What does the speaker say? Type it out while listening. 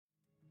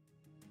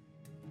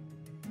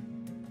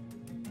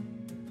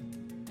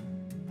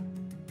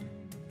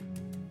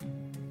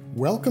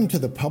Welcome to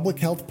the Public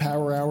Health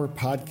Power Hour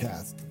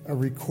podcast, a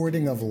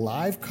recording of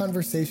live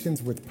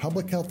conversations with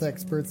public health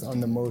experts on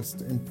the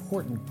most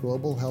important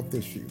global health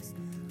issues.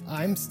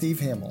 I'm Steve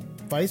Hamill,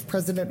 Vice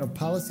President of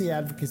Policy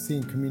Advocacy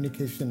and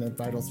Communication at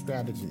Vital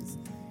Strategies.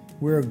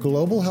 We're a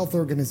global health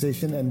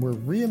organization and we're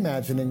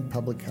reimagining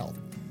public health.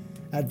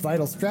 At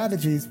Vital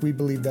Strategies, we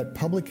believe that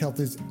public health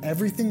is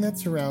everything that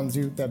surrounds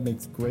you that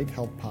makes great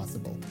health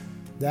possible.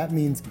 That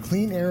means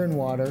clean air and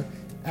water,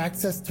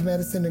 access to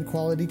medicine and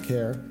quality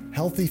care,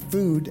 healthy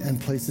food and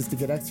places to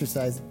get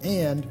exercise,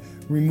 and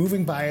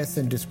removing bias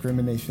and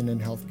discrimination in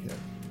healthcare.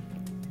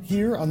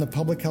 Here on the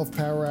Public Health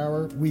Power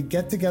Hour, we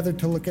get together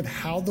to look at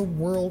how the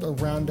world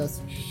around us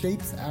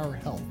shapes our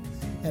health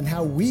and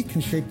how we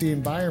can shape the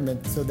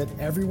environment so that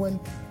everyone,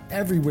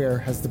 everywhere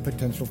has the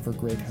potential for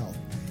great health.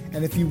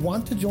 And if you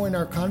want to join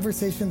our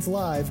conversations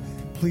live,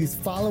 please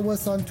follow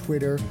us on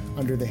Twitter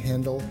under the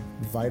handle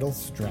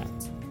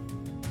VitalStrat.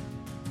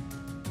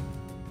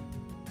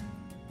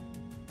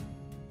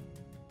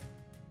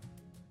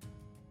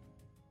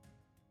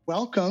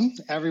 Welcome,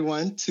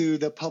 everyone, to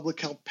the Public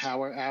Health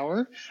Power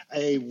Hour,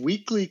 a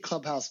weekly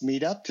Clubhouse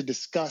meetup to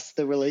discuss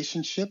the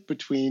relationship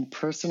between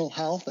personal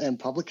health and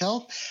public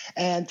health.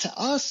 And to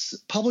us,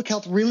 public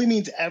health really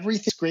means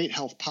everything great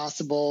health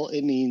possible.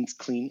 It means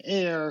clean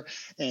air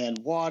and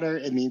water.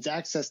 It means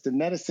access to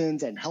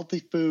medicines and healthy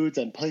foods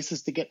and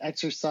places to get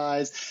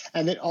exercise.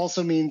 And it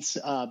also means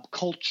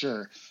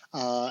culture.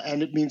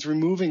 And it means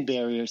removing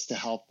barriers to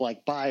health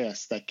like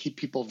bias that keep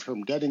people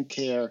from getting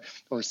care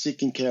or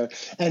seeking care.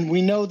 And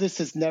we know this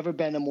has never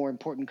been a more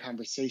important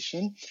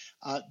conversation.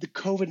 The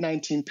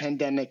COVID-19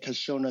 pandemic has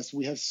shown us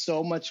we have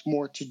so much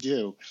more to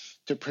do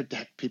to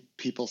protect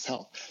people's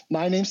health.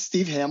 My name's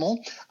Steve Hamill.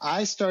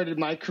 I started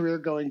my career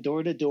going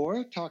door to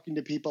door, talking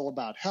to people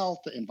about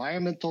health,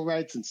 environmental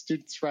rights, and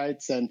students'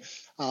 rights. And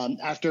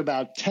after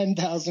about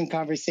 10,000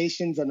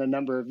 conversations and a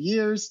number of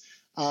years,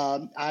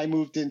 I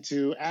moved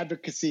into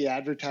advocacy,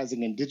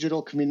 advertising, and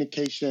digital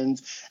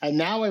communications. And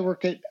now I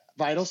work at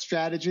Vital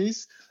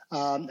Strategies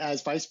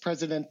as Vice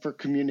President for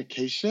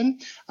Communication.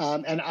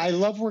 And I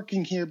love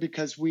working here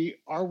because we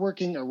are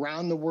working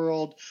around the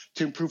world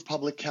to improve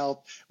public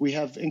health. We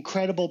have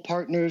incredible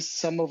partners,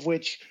 some of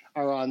which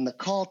are on the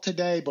call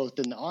today, both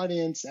in the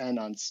audience and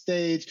on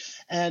stage.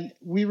 And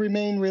we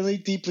remain really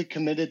deeply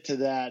committed to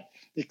that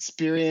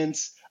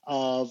experience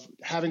of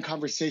having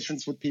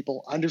conversations with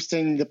people,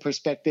 understanding the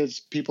perspectives,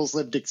 people's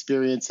lived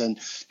experience, and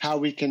how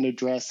we can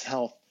address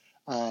health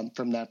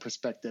from that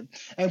perspective.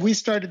 And we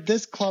started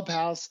this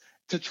clubhouse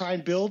to try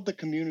and build the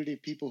community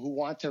of people who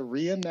want to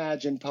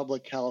reimagine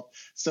public health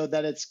so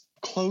that it's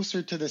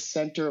closer to the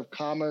center of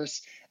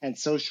commerce and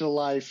social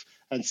life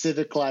and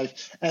civic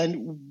life.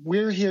 And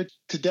we're here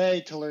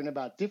today to learn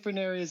about different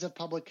areas of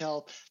public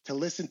health, to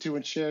listen to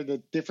and share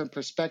the different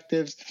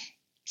perspectives.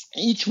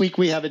 Each week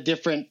we have a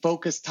different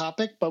focus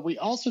topic, but we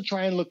also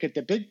try and look at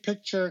the big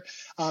picture.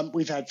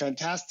 We've had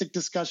fantastic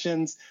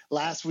discussions.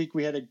 Last week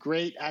we had a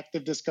great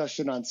active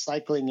discussion on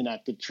cycling and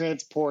active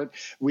transport.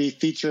 We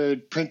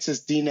featured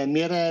Princess Dina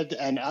Mired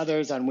and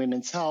others on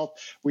women's health.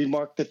 We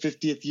marked the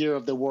 50th year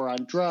of the war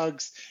on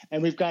drugs,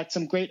 and we've got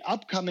some great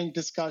upcoming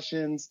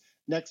discussions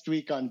next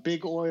week on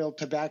big oil,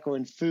 tobacco,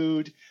 and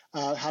food,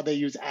 how they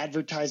use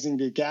advertising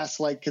to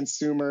gaslight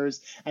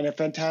consumers, and a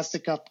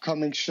fantastic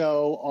upcoming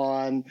show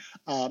on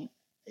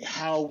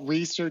how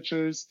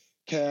researchers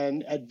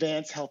can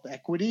advance health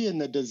equity in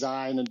the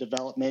design and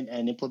development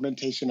and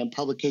implementation and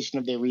publication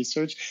of their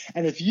research.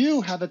 And if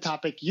you have a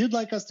topic you'd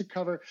like us to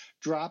cover,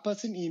 drop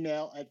us an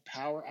email at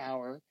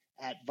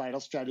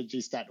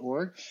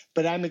powerhour@vitalstrategies.org.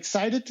 But I'm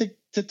excited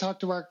to talk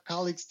to our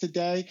colleagues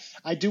today.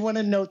 I do want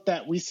to note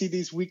that we see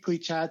these weekly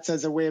chats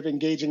as a way of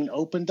engaging in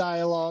open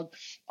dialogue.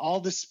 All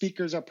the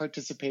speakers are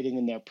participating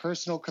in their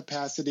personal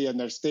capacity, and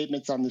their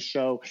statements on the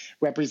show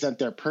represent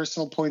their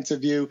personal points of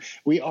view.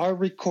 We are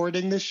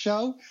recording this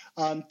show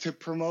to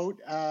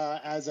promote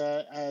as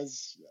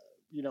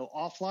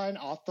offline,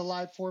 off the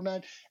live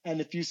format.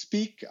 And if you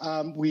speak,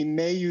 we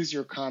may use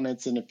your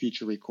comments in a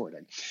future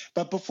recording.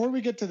 But before we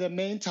get to the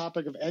main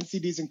topic of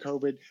NCDs and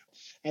COVID,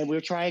 and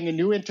we're trying a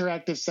new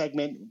interactive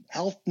segment,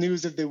 Health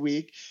News of the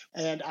Week,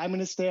 and I'm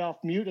going to stay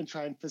off mute and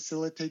try and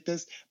facilitate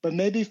this. But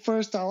maybe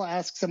first I'll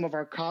ask some of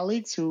our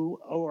colleagues who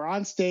are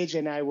on stage,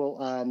 and I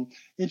will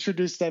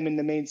introduce them in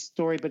the main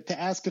story, but to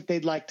ask if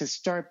they'd like to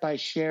start by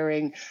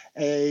sharing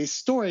a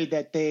story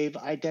that they've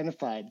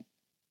identified.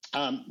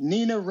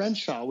 Nina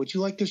Renshaw, would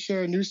you like to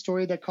share a news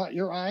story that caught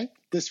your eye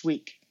this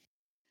week?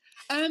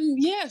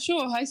 Yeah,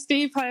 sure. Hi,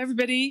 Steve. Hi,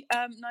 everybody.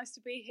 Nice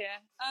to be here.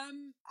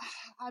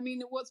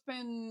 What's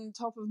been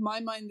top of my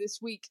mind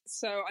this week,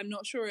 so I'm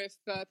not sure if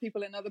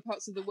people in other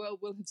parts of the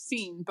world will have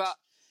seen, but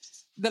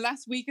the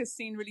last week has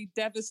seen really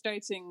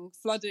devastating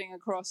flooding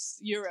across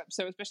Europe,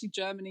 so especially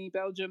Germany,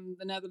 Belgium,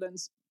 the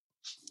Netherlands.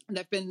 And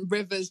there have been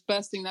rivers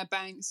bursting their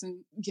banks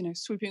and,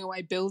 sweeping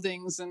away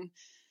buildings and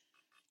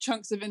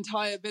chunks of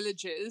entire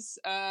villages,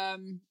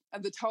 and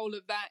the toll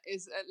of that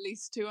is at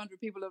least 200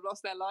 people have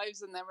lost their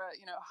lives, and there are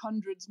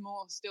hundreds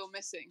more still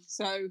missing.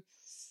 So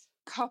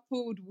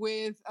coupled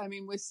with,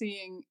 we're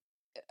seeing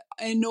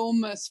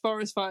enormous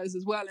forest fires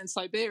as well in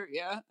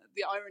Siberia.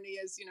 The irony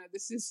is,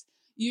 this is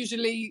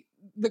usually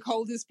the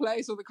coldest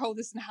place or the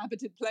coldest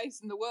inhabited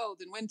place in the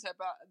world in winter,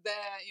 but there,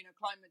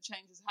 climate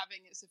change is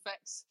having its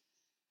effects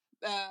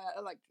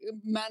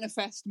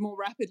manifest more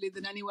rapidly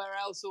than anywhere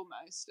else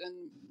almost.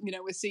 And,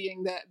 we're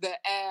seeing the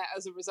air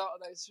as a result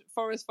of those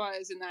forest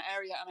fires in that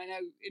area. And I know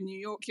in New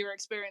York, you're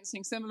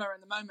experiencing similar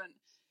in the moment,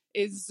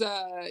 is,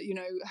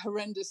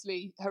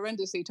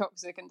 horrendously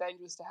toxic and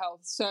dangerous to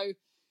health. So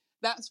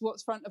that's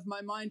what's front of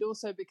my mind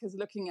also, because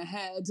looking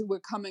ahead, we're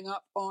coming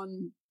up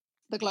on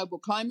the Global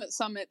Climate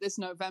Summit this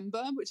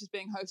November, which is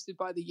being hosted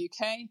by the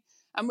UK.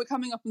 And we're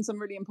coming up on some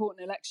really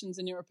important elections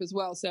in Europe as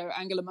well. So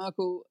Angela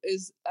Merkel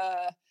is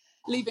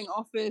leaving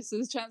office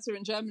as Chancellor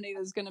in Germany.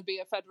 There's going to be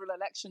a federal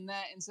election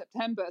there in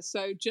September.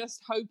 So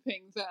just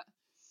hoping that,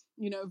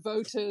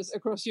 voters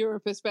across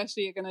Europe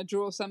especially are going to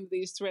draw some of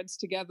these threads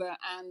together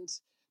and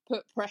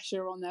put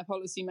pressure on their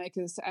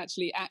policymakers to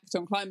actually act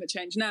on climate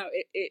change. Now,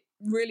 it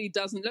really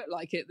doesn't look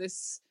like it.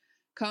 This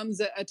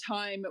comes at a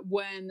time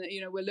when,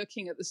 we're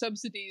looking at the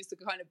subsidies, the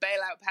kind of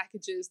bailout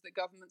packages that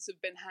governments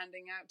have been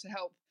handing out to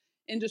help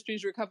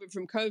industries recover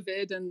from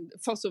COVID, and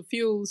fossil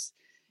fuels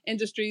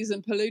industries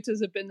and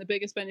polluters have been the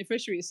biggest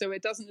beneficiaries. So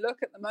it doesn't look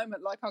at the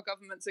moment like our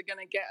governments are going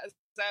to get us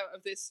out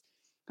of this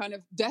kind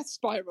of death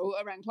spiral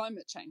around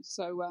climate change.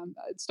 So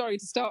sorry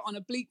to start on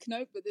a bleak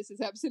note, but this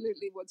is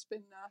absolutely what's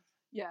been,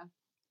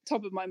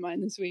 top of my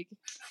mind this week.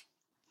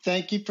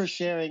 Thank you for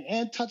sharing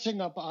and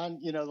touching up on,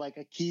 like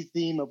a key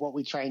theme of what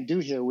we try and do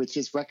here, which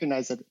is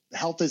recognize that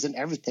health isn't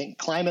everything.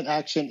 Climate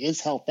action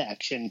is health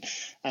action.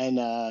 And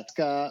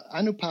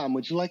Anupam,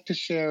 would you like to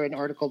share an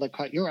article that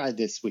caught your eye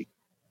this week?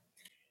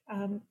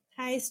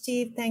 Hi,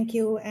 Steve. Thank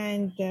you.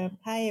 And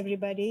hi,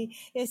 everybody.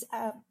 Yes,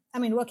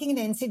 working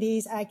in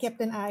NCDs, I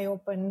kept an eye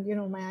open.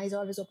 My eyes are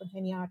always open to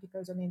any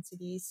articles on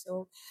NCDs.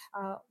 So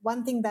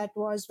one thing that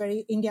was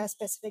very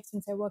India-specific,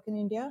 since I work in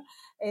India,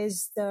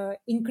 is the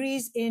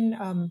increase in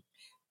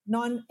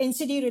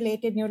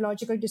non-NCD-related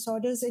neurological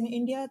disorders in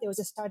India. There was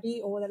a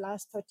study over the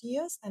last 30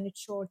 years, and it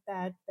showed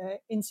that the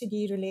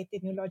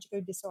NCD-related neurological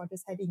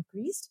disorders had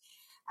increased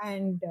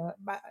and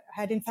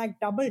had in fact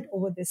doubled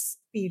over this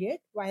period,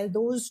 while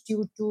those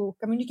due to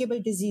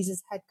communicable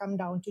diseases had come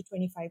down to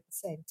 25%.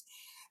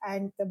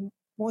 And the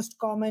most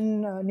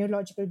common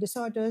neurological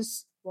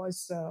disorders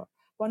was,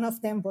 one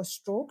of them was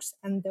strokes.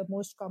 And the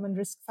most common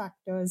risk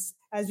factors,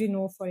 as we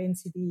know for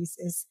NCDs,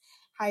 is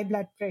high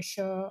blood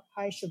pressure,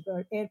 high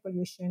sugar, air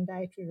pollution,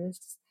 dietary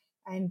risks,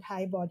 and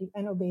high body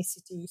and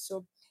obesity.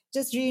 So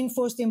just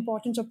reinforce the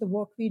importance of the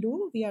work we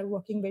do. We are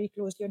working very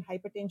closely on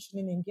hypertension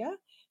in India.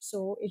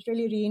 So it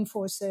really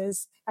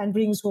reinforces and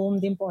brings home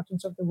the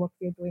importance of the work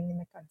we are doing in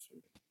the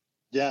country.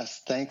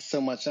 Yes, thanks so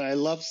much. And I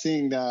love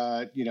seeing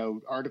the,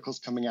 articles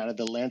coming out of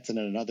the Lancet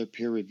and other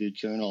peer-reviewed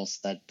journals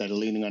that are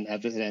leaning on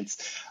evidence.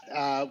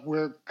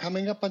 We're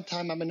coming up on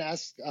time. I'm going to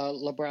ask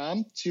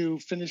Labram to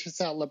finish us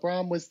out.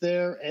 Labram, was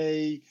there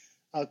a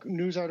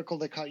news article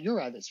that caught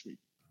your eye this week?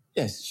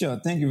 Yes, sure.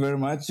 Thank you very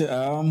much.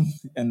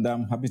 And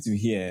I'm happy to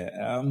hear.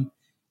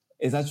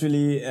 It's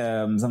actually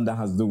something that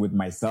has to do with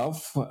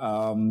myself.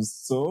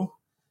 So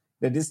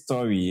there's this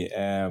story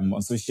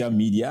on social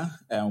media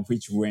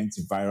which went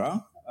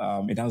viral.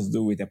 It has to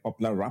do with a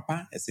popular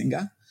rapper, a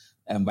singer,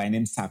 by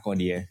name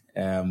Sarkodie.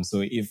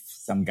 So if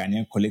some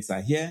Ghanaian colleagues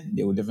are here,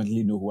 they will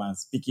definitely know who I'm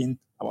speaking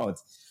about.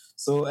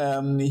 So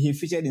he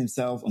featured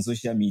himself on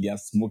social media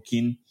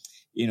smoking,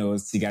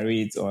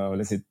 cigarettes or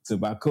let's say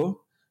tobacco.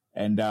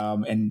 And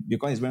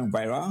because it went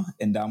viral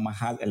and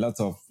has a lot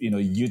of,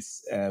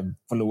 youth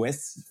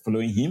followers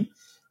following him.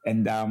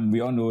 And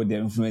we all know the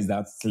influence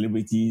that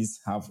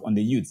celebrities have on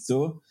the youth.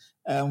 So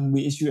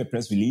we issued a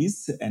press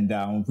release, and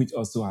which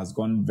also has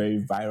gone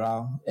very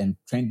viral and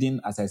trending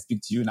as I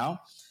speak to you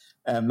now.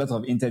 Lots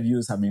of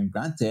interviews have been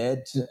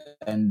granted,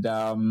 and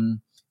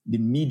the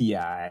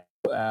media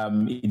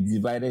is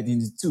divided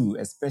into two,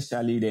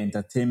 especially the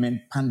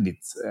entertainment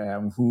pundits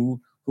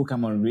who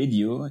come on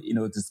radio,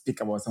 to speak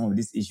about some of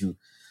this issue.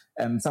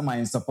 Some are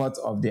in support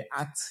of the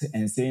act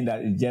and saying that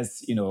it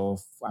just,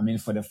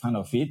 for the fun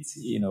of it,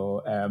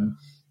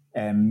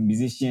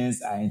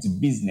 musicians are into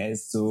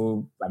business.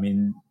 So,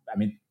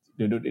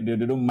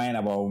 they don't mind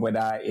about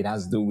whether it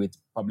has to do with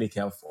public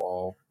health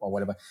or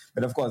whatever.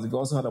 But of course, we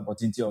also had the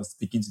opportunity of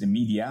speaking to the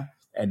media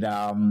and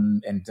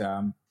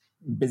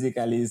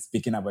basically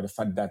speaking about the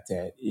fact that,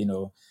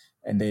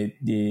 and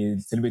the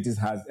celebrities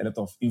has a lot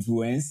of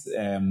influence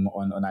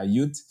on our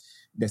youth.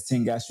 The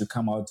singer should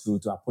come out to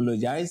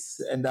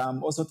apologize, and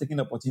also taking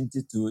the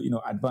opportunity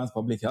to advance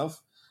public health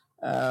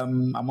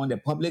among the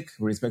public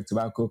with respect to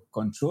tobacco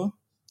control,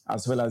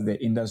 as well as the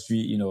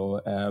industry,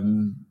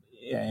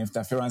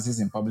 interferences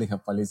in public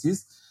health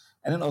policies,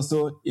 and then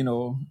also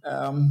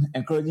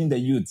encouraging the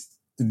youth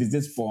to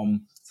desist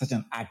from such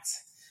an act,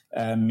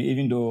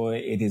 even though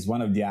it is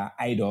one of their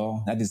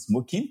idol, that is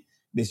smoking.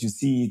 They should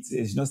see it.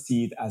 They should not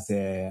see it as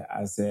a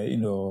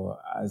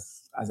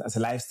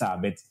lifestyle,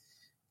 but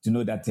to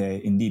know that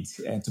indeed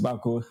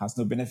tobacco has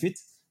no benefit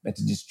but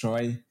to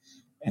destroy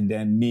and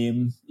then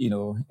maim,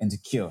 and to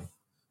kill.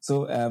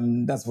 So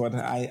that's what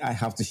I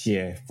have to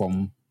share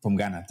from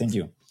Ghana. Thank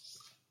you.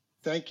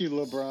 Thank you,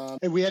 LeBron.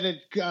 And we had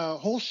a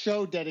whole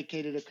show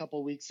dedicated a couple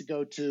of weeks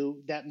ago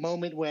to that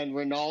moment when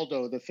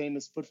Ronaldo, the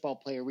famous football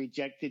player,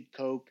 rejected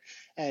Coke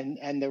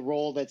and the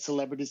role that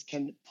celebrities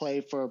can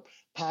play for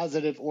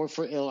positive or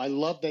for ill. I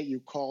love that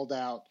you called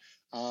out,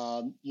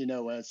 a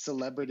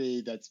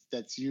celebrity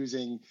that's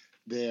using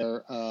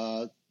their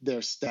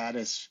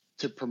status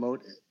to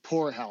promote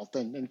poor health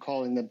and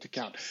calling them to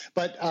account.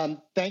 But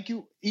thank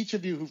you, each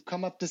of you who've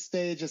come up to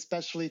stage,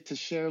 especially to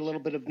share a little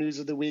bit of news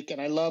of the week.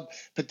 And I love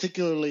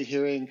particularly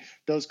hearing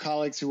those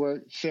colleagues who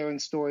are sharing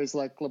stories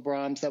like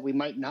LeBron's that we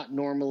might not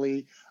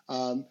normally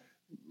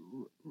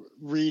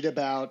read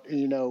about,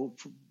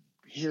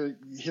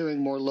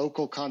 hearing more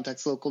local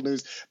context, local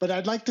news. But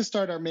I'd like to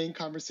start our main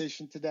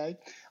conversation today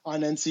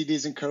on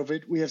NCDs and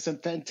COVID. We have some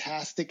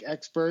fantastic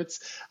experts,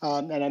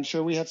 and I'm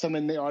sure we have some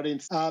in the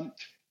audience.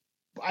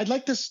 I'd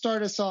like to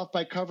start us off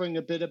by covering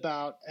a bit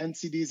about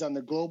NCDs on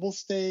the global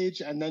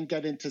stage and then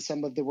get into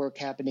some of the work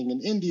happening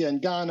in India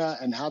and Ghana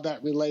and how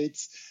that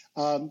relates.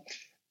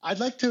 I'd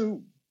like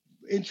to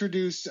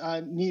introduce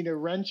Nina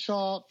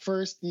Renshaw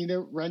first.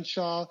 Nina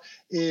Renshaw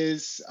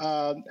is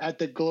at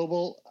the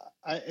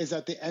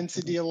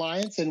NCD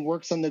Alliance and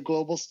works on the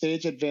global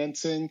stage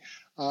advancing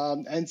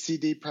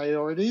NCD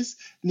priorities.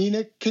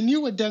 Nina, can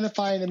you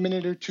identify in a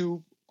minute or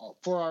two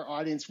for our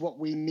audience what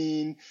we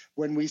mean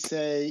when we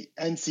say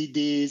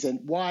NCDs and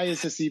why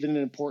is this even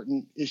an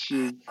important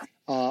issue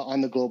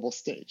on the global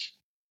stage?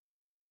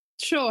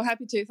 Sure,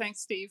 happy to. Thanks,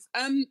 Steve.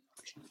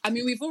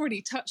 We've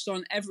already touched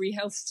on every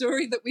health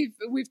story that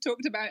we've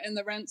talked about in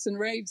the rants and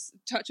raves.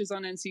 Touches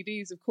on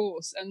NCDs, of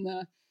course, and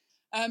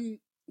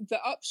the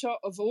upshot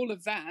of all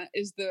of that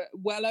is that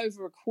well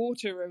over a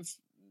quarter of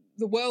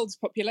the world's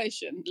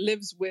population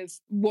lives with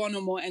one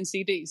or more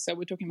NCDs. So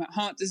we're talking about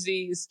heart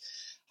disease,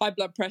 high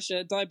blood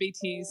pressure,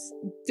 diabetes,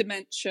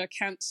 dementia,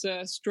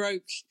 cancer,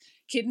 stroke,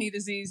 kidney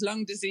disease,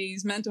 lung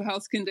disease, mental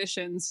health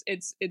conditions.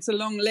 It's a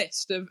long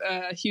list of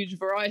a huge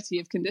variety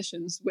of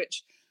conditions,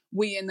 which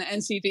we in the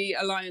NCD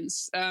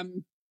Alliance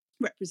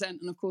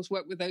represent and, of course,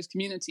 work with those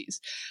communities.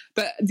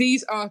 But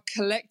these are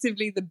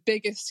collectively the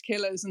biggest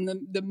killers and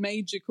the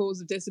major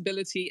cause of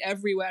disability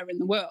everywhere in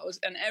the world.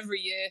 And every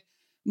year,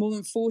 more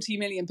than 40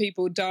 million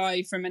people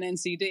die from an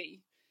NCD.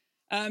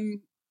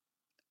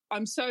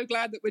 I'm so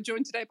glad that we're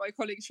joined today by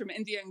colleagues from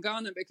India and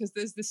Ghana because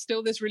there's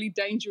still this really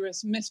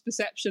dangerous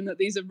misperception that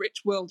these are rich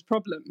world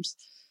problems,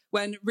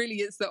 when really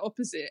it's the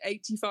opposite.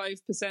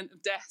 85%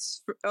 of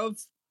deaths of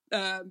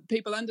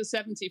people under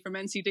 70 from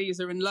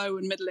NCDs are in low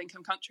and middle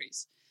income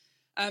countries.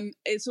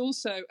 It's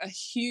also a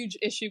huge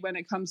issue when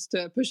it comes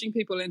to pushing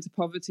people into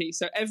poverty.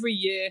 So every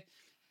year,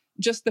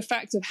 just the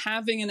fact of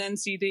having an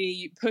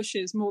NCD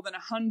pushes more than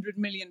 100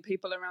 million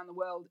people around the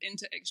world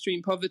into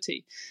extreme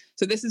poverty.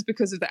 So this is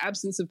because of the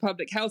absence of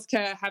public health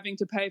care, having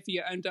to pay for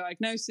your own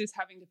diagnosis,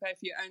 having to pay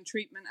for your own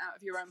treatment out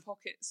of your own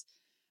pockets.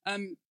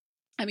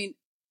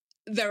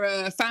 There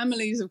are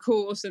families, of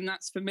course, and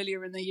that's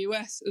familiar in the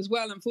US as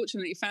well.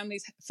 Unfortunately,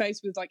 families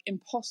faced with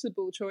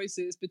impossible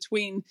choices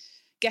between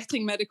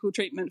getting medical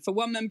treatment for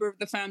one member of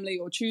the family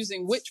or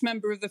choosing which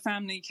member of the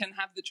family can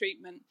have the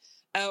treatment.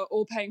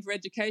 Or paying for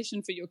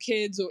education for your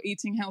kids or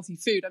eating healthy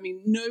food.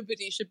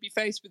 Nobody should be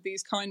faced with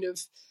these kind of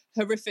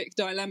horrific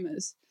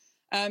dilemmas.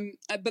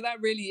 But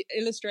that really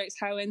illustrates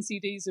how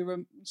NCDs are a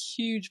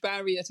huge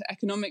barrier to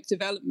economic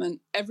development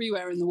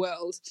everywhere in the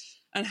world,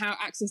 and how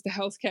access to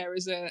healthcare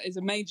is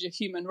a major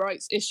human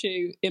rights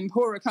issue in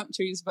poorer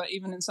countries, but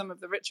even in some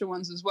of the richer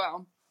ones as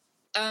well.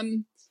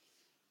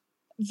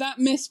 That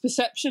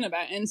misperception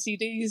about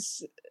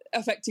NCDs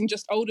affecting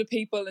just older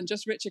people and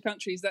just richer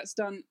countries, that's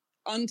done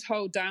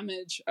untold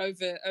damage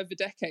over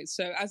decades.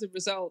 So as a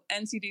result,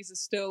 NCDs are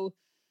still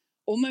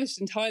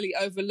almost entirely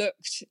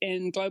overlooked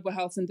in global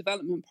health and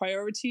development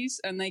priorities,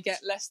 and they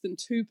get less than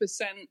 2%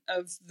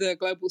 of the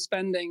global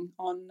spending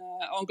on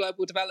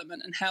global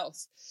development and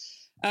health.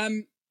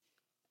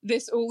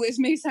 This all is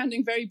me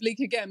sounding very bleak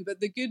again, but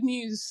the good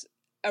news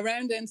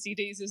around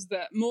NCDs is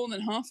that more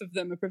than half of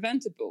them are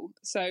preventable.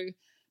 So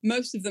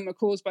most of them are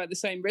caused by the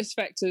same risk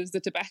factors: the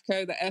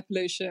tobacco, the air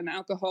pollution,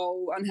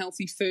 alcohol,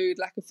 unhealthy food,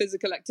 lack of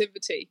physical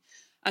activity.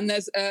 And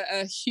there's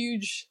a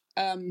huge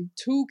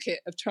toolkit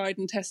of tried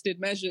and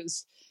tested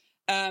measures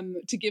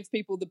to give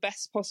people the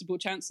best possible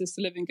chances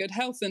to live in good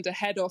health and to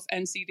head off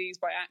NCDs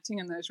by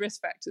acting on those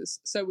risk factors.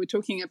 So we're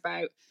talking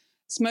about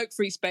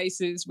smoke-free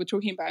spaces. We're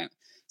talking about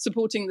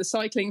supporting the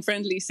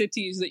cycling-friendly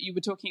cities that you were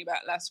talking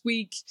about last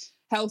week,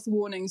 health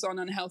warnings on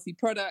unhealthy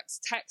products,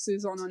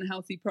 taxes on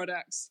unhealthy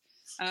products,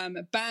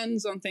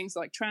 bans on things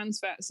like trans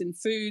fats in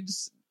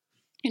foods.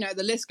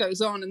 The list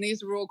goes on, and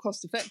these are all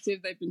cost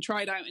effective. They've been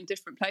tried out in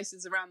different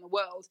places around the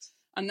world,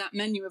 and that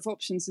menu of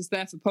options is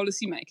there for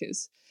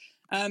policymakers.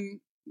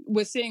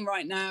 We're seeing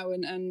right now,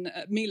 and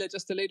Mila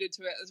just alluded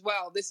to it as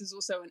well, this is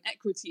also an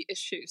equity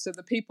issue. So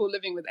the people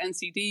living with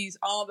NCDs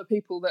are the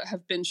people that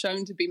have been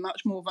shown to be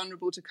much more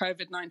vulnerable to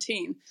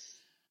COVID-19.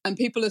 And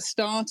people are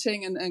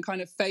starting and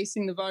kind of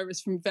facing the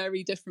virus from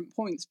very different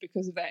points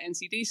because of their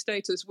NCD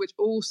status, which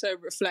also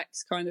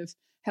reflects kind of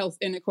health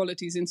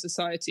inequalities in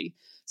society.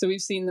 So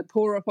we've seen that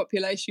poorer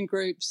population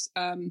groups,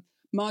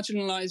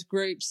 marginalized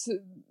groups,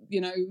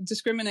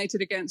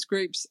 discriminated against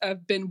groups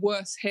have been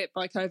worse hit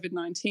by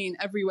COVID-19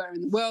 everywhere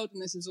in the world.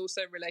 And this is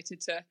also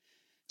related to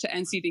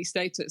NCD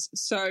status.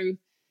 So,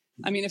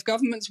 I mean, if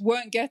governments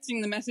weren't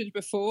getting the message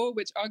before,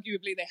 which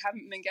arguably they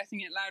haven't been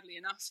getting it loudly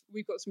enough,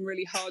 we've got some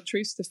really hard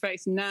truths to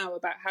face now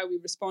about how we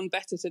respond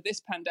better to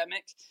this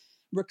pandemic,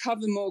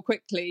 recover more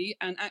quickly,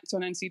 and act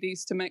on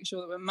NCDs to make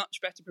sure that we're much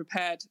better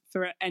prepared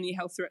for any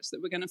health threats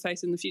that we're going to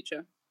face in the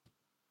future.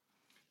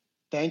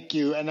 Thank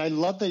you. And I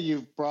love that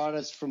you've brought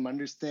us from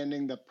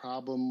understanding the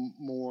problem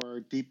more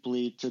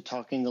deeply to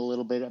talking a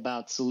little bit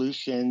about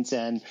solutions.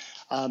 And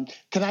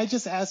can I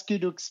just ask you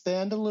to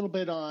expand a little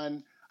bit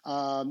on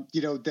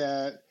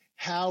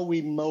how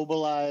we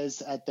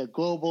mobilize at the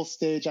global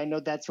stage? I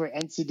know that's where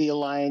NCD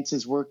Alliance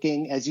is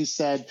working. As you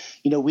said,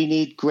 we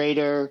need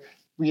greater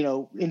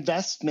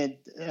investment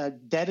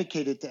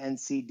dedicated to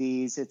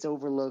NCDs. It's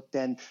overlooked.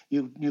 And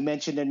you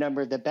mentioned a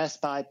number of the Best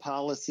Buy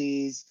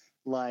policies,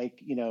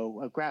 like,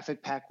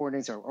 graphic pack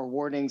warnings or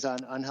warnings on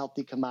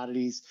unhealthy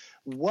commodities.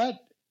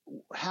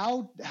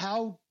 How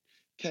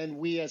can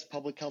we as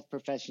public health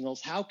professionals,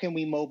 how can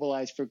we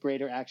mobilize for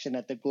greater action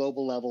at the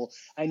global level?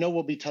 I know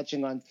we'll be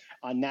touching on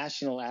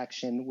national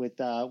action with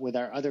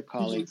our other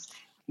colleagues.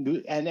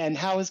 Mm-hmm. And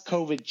how has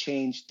COVID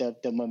changed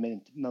the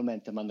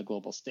momentum on the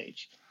global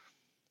stage?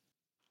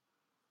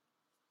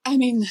 I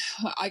mean,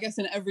 I guess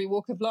in every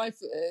walk of life,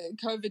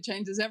 COVID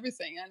changes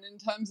everything. And in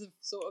terms of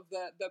sort of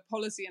the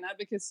policy and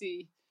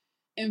advocacy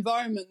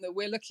environment that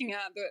we're looking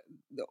at,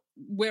 that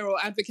we're all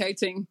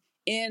advocating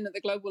in at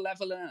the global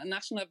level and at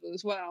national level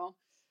as well,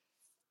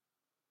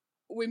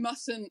 we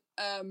mustn't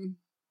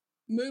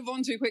move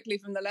on too quickly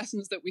from the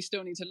lessons that we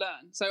still need to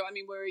learn. So, I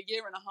mean, we're a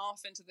year and a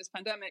half into this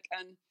pandemic,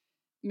 and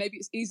maybe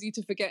it's easy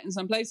to forget in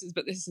some places,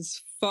 but this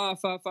is far,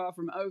 far, far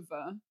from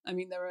over. I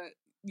mean, there are,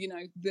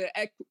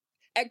 the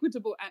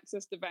equitable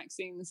access to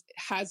vaccines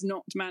has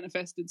not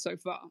manifested so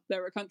far.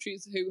 There are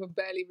countries who have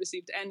barely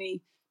received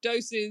any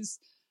doses.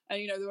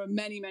 And, there are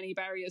many, many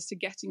barriers to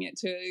getting it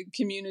to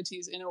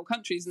communities in all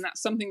countries. And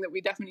that's something that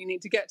we definitely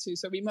need to get to.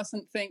 So we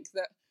mustn't think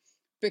that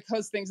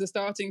because things are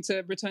starting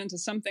to return to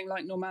something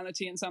like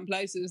normality in some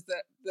places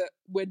that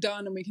we're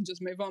done and we can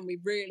just move on. We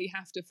really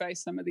have to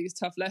face some of these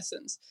tough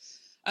lessons.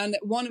 And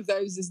one of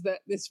those is that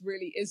this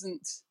really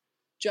isn't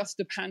just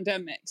a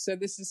pandemic. So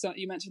this is something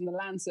you mentioned the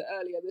Lancet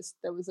earlier.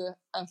 There was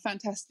a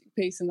fantastic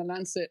piece in the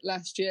Lancet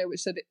last year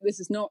which said this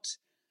is not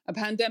a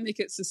pandemic,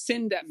 it's a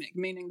syndemic,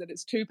 meaning that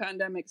it's two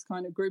pandemics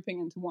kind of grouping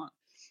into one.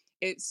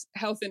 It's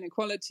health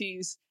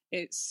inequalities,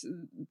 it's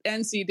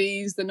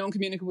NCDs, the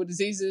non-communicable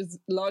diseases,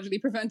 largely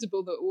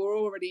preventable, that were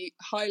already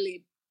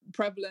highly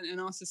prevalent in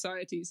our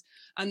societies.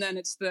 And then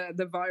it's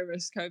the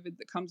virus, COVID,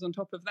 that comes on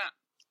top of that.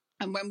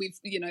 And when we've,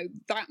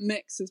 that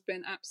mix has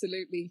been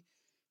absolutely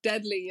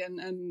deadly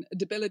and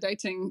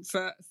debilitating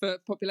for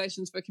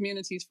populations, for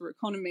communities, for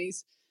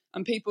economies,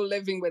 and people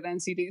living with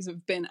NCDs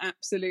have been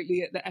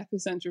absolutely at the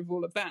epicenter of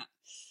all of that.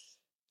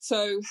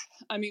 So,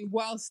 I mean,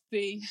 whilst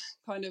the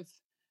kind of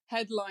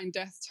headline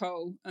death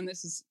toll, and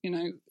this is,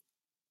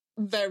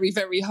 very,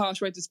 very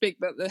harsh way to speak,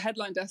 but the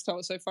headline death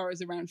toll so far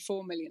is around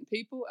 4 million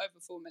people, over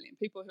 4 million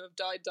people who have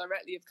died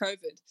directly of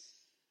COVID.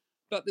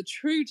 But the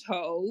true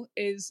toll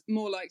is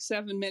more like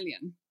 7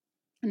 million.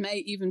 It may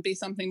even be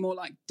something more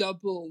like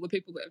double the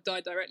people that have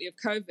died directly of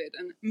COVID.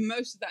 And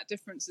most of that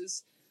difference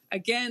is,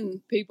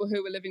 again, people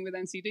who are living with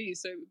NCDs.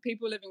 So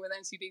people living with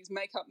NCDs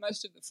make up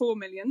most of the 4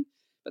 million,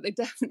 but they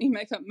definitely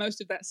make up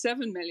most of that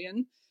 7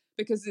 million,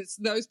 because it's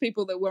those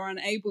people that were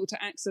unable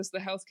to access the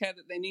healthcare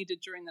that they needed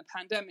during the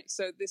pandemic.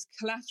 So this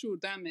collateral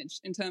damage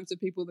in terms of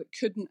people that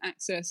couldn't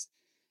access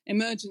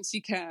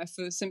emergency care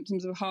for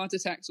symptoms of heart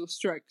attacks or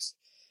strokes,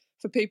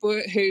 for people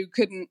who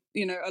couldn't,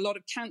 a lot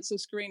of cancer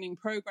screening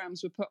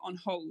programs were put on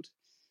hold.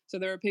 So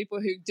there are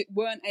people who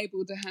weren't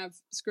able to have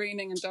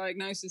screening and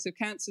diagnosis of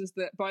cancers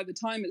that by the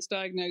time it's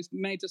diagnosed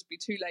may just be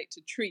too late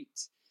to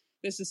treat.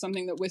 This is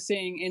something that we're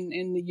seeing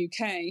in the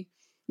UK.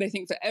 They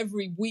think for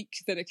every week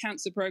that a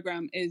cancer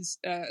program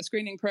a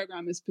screening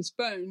program is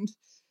postponed,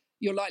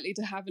 you're likely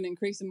to have an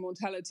increase in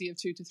mortality of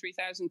 2,000 to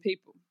 3,000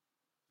 people.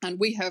 And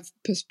we have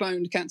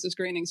postponed cancer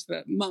screenings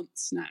for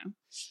months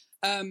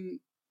now.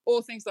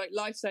 Or things like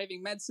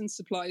life-saving medicine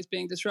supplies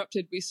being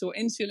disrupted. We saw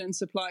insulin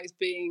supplies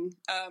being,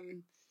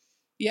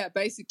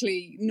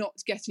 basically not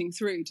getting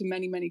through to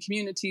many, many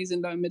communities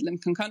in low and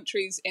middle-income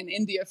countries. In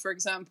India, for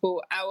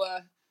example,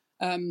 our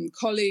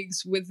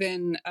colleagues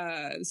within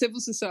civil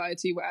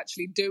society were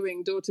actually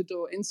doing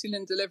door-to-door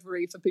insulin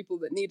delivery for people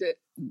that need it,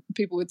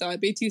 people with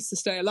diabetes, to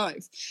stay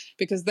alive,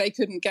 because they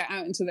couldn't get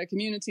out into their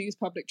communities.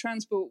 Public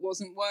transport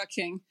wasn't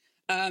working.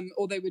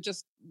 Or they were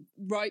just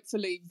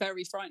rightfully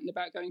very frightened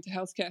about going to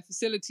healthcare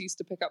facilities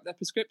to pick up their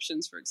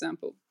prescriptions, for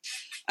example.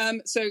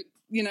 So,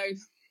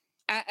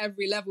 at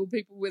every level,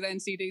 people with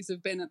NCDs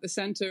have been at the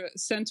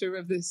center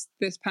of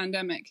this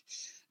pandemic.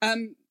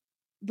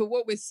 But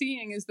what we're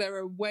seeing is there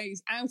are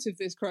ways out of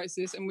this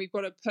crisis, and we've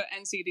got to put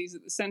NCDs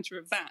at the center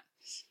of that.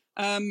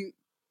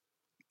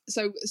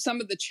 So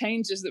some of the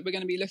changes that we're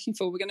going to be looking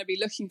for,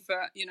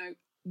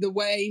 the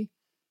way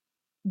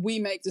we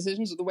make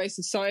decisions, or the way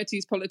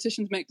societies,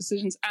 politicians make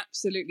decisions,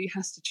 absolutely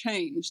has to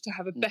change to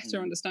have a better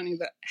understanding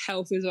that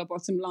health is our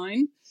bottom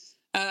line.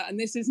 And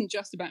this isn't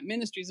just about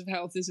ministries of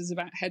health. This is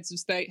about heads of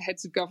state,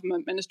 heads of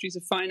government, ministries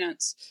of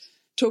finance,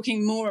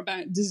 talking more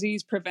about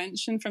disease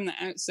prevention from the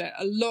outset.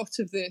 A lot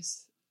of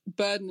this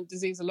burden of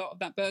disease, a lot of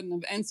that burden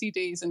of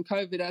NCDs and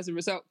COVID as a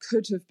result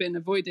could have been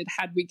avoided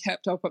had we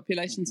kept our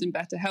populations in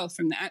better health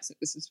from the outset.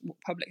 This is what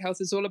public health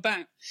is all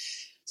about.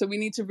 So we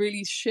need to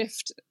really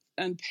shift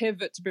and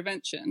pivot to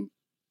prevention.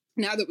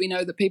 Now that we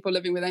know that people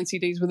living with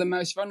NCDs were the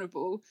most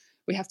vulnerable,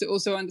 we have to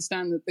also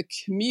understand that the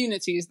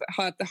communities that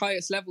had the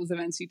highest levels of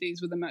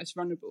NCDs were the most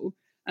vulnerable.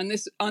 And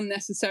this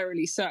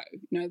unnecessarily so.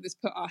 This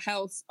put our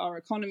health, our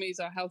economies,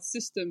 our health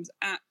systems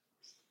at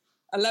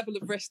a level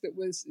of risk that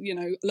was,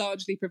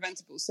 largely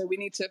preventable. So we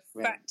need to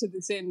factor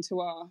this into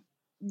our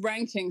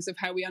rankings of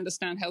how we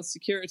understand health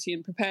security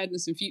and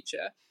preparedness in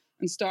future,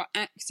 and start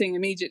acting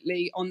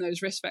immediately on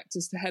those risk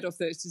factors to head off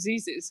those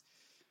diseases,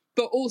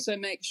 but also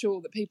make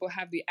sure that people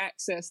have the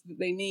access that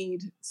they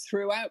need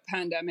throughout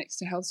pandemics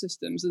to health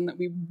systems, and that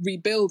we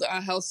rebuild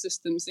our health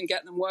systems and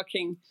get them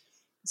working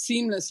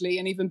seamlessly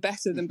and even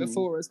better than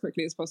before as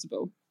quickly as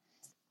possible.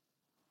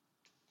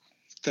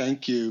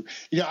 Thank you.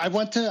 I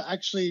want to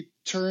actually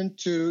turn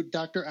to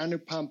Dr.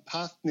 Anupam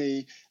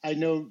Patni. I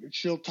know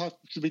she'll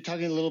be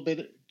talking a little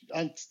bit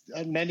on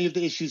many of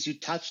the issues you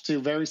touched to,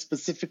 very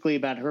specifically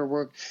about her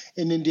work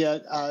in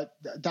India.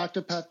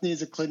 Dr. Patni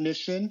is a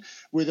clinician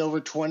with over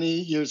 20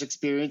 years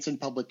experience in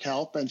public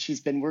health, and she's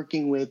been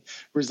working with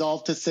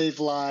Resolve to Save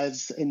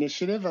Lives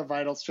initiative, a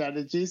vital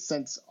strategy,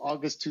 since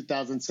August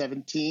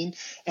 2017,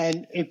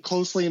 and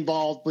closely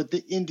involved with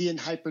the Indian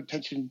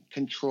Hypertension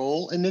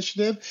Control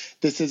Initiative.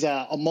 This is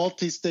a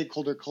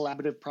multi-stakeholder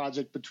collaborative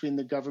project between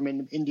the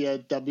government of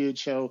India,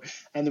 WHO,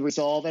 and the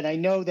Resolve. And I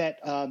know that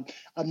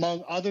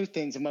among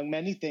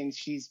many things,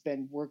 she's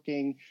been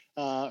working,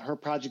 her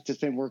project has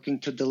been working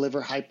to deliver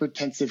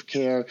hypertensive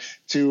care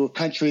to a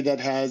country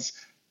that has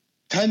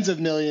tens of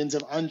millions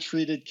of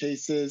untreated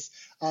cases.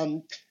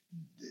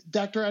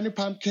 Dr.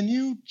 Anupam, can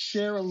you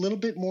share a little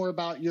bit more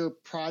about your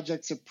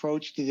project's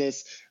approach to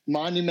this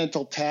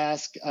monumental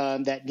task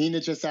that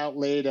Nina just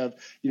outlaid of,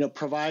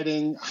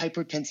 providing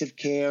hypertensive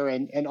care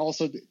and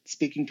also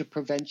speaking to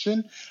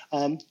prevention?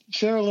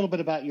 Share a little bit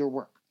about your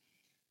work.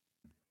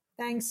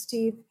 Thanks,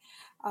 Steve.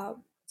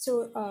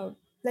 So,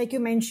 like you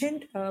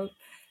mentioned,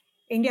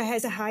 India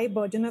has a high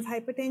burden of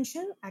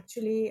hypertension.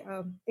 Actually,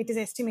 it is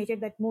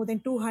estimated that more than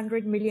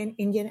 200 million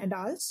Indian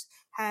adults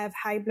have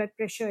high blood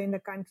pressure in the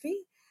country,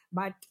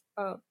 but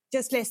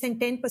just less than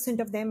 10%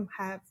 of them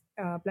have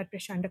blood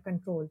pressure under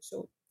control.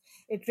 So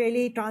it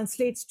really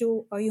translates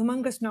to a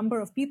humongous number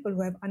of people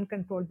who have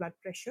uncontrolled blood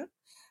pressure.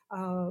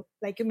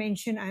 Like you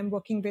mentioned, I'm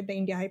working with the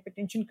India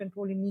Hypertension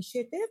Control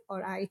Initiative,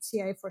 or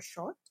IHCI for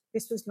short.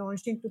 This was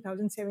launched in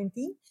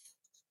 2017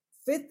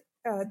 with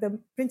the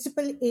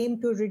principal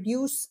aim to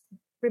reduce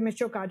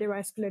premature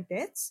cardiovascular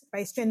deaths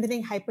by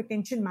strengthening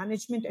hypertension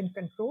management and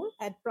control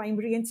at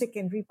primary and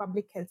secondary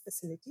public health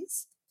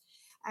facilities.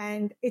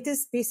 And it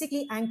is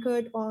basically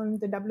anchored on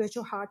the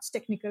WHO Heart's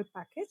technical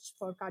package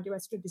for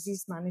cardiovascular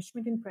disease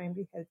management in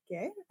primary health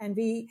care. And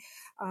we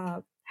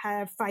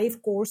have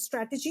 5 core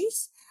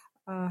strategies.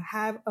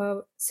 Have a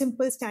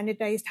simple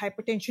standardized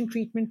hypertension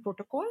treatment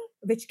protocol,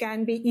 which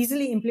can be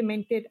easily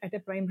implemented at a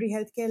primary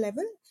healthcare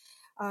level.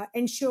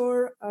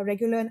 Ensure a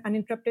regular and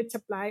uninterrupted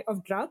supply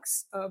of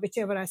drugs,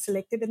 whichever are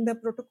selected in the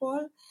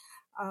protocol.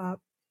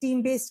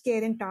 Team-based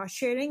care and task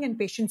sharing and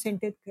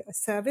patient-centered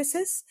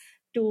services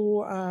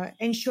to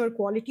ensure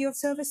quality of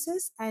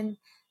services, and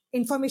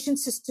information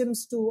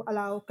systems to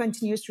allow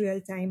continuous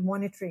real-time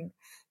monitoring.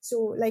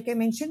 So, like I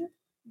mentioned,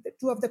 the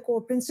 2 of the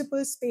core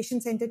principles,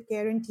 patient-centered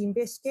care and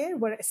team-based care,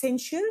 were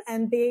essential,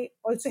 and they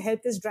also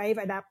helped us drive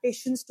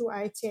adaptations to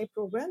IHCI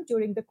program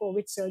during the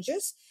COVID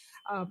surges.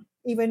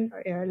 Even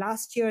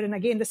last year, and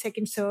again the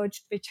second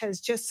surge, which has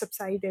just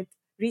subsided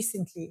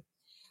recently.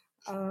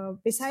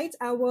 Besides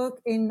our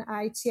work in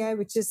IHCI,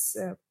 which is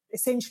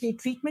essentially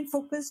treatment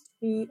focused,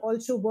 we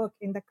also work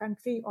in the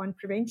country on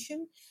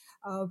prevention.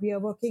 We are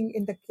working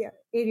in the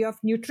area of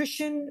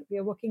nutrition. We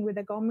are working with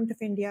the government of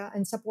India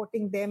and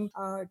supporting them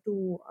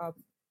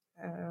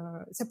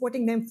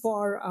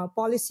for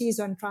policies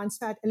on trans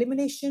fat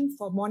elimination,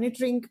 for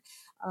monitoring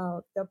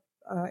the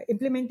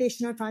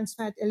implementation of trans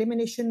fat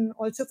elimination,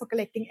 also for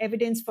collecting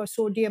evidence for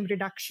sodium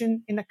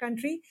reduction in the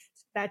country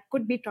that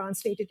could be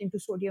translated into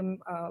sodium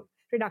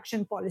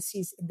reduction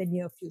policies in the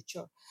near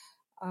future.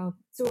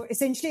 So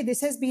essentially, this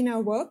has been our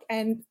work,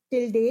 and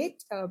till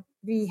date,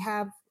 we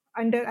have,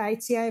 under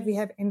IHCI, we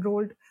have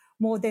enrolled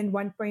more than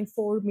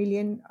 1.4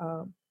 million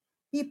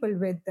people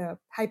with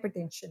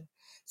hypertension.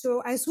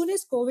 So as soon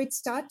as COVID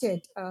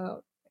started,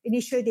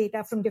 initial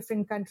data from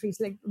different countries,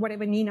 like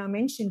whatever Nina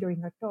mentioned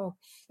during her talk.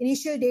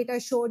 Initial data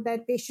showed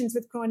that patients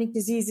with chronic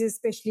diseases,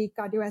 especially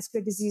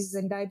cardiovascular diseases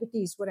and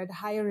diabetes, were at a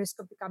higher risk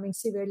of becoming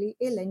severely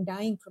ill and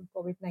dying from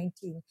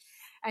COVID-19.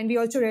 And we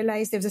also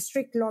realized there was a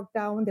strict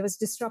lockdown, there was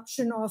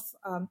disruption of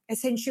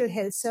essential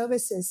health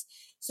services.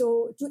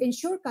 So to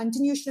ensure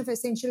continuation of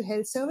essential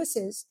health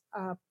services,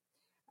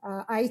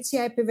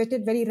 IHCI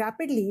pivoted very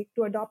rapidly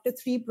to adopt a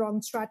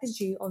three-pronged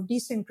strategy of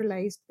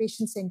decentralized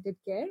patient-centered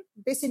care.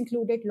 This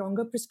included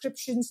longer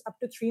prescriptions up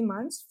to 3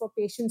 months for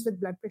patients with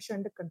blood pressure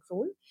under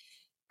control,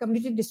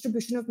 community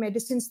distribution of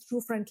medicines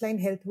through frontline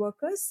health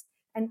workers,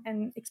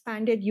 and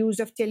expanded use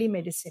of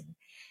telemedicine.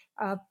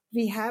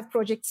 We have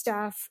project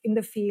staff in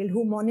the field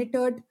who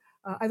monitored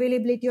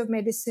availability of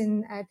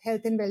medicine at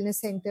health and wellness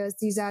centers.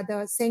 These are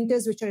the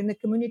centers which are in the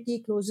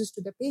community closest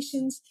to the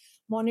patients,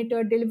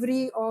 monitor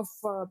delivery of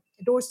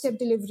doorstep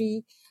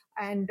delivery,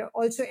 and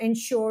also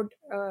ensured,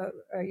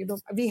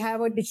 we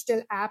have a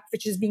digital app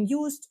which is being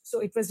used. So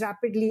it was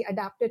rapidly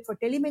adapted for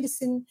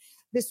telemedicine.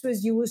 This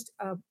was used,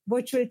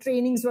 virtual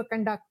trainings were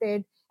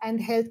conducted, and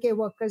healthcare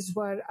workers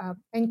were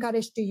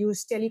encouraged to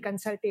use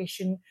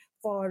teleconsultation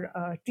for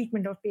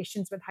treatment of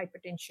patients with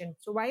hypertension.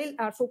 So while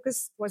our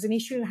focus was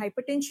initially on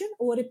hypertension,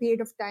 over a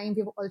period of time,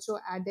 we've also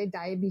added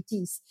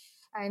diabetes.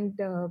 And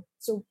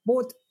so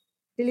both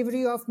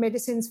delivery of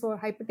medicines for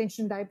hypertension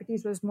and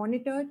diabetes was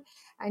monitored,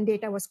 and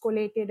data was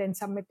collated and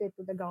submitted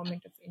to the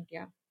government of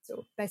India.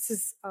 So this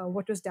is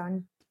what was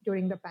done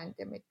during the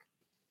pandemic.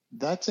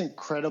 That's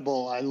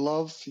incredible. I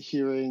love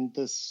hearing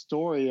the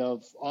story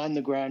of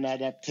on-the-ground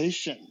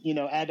adaptation,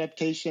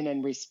 adaptation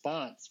and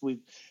response. We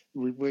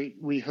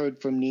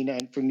heard from Nina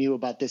and from you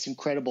about this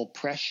incredible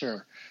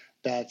pressure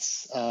that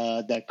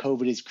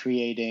COVID is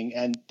creating,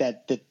 and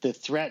that the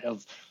threat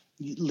of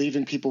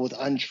leaving people with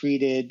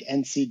untreated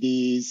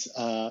NCDs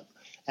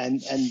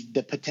and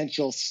the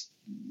potential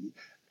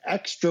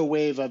extra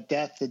wave of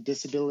death and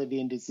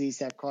disability and disease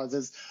that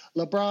causes.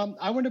 Labram,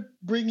 I want to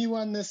bring you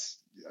on this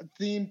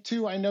theme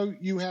too. I know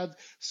you have,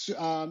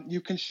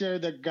 you can share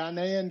the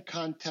Ghanaian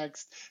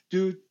context.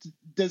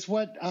 Does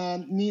what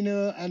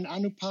Nina and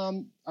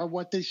Anupam are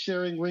what they're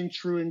sharing ring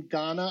true in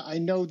Ghana? I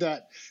know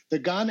that the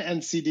Ghana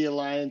NCD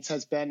Alliance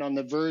has been on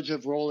the verge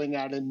of rolling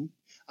out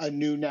a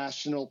new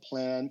national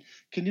plan.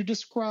 Can you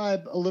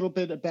describe a little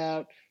bit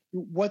about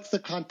what's the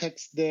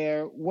context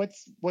there? What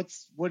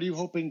are you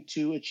hoping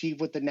to achieve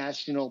with the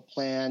national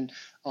plan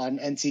on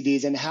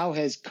NCDs, and how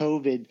has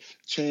COVID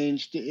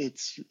changed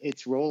its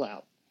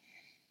rollout?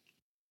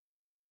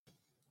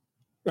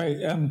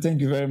 Right.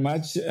 Thank you very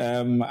much.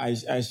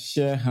 I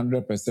share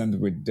 100%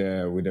 with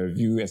the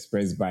view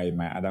expressed by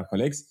my other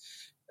colleagues,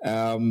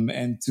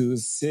 and to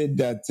say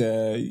that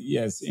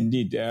yes,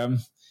 indeed.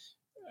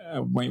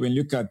 When you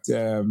look at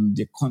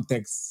the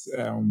context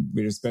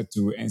with respect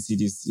to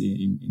NCDs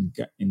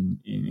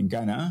in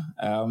Ghana,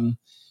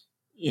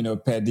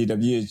 per the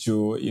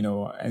WHO,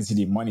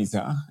 NCD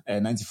monitor,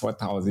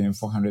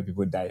 94,400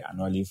 people die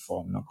annually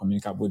from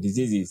non-communicable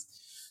diseases.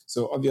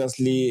 So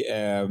obviously,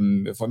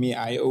 for me,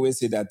 I always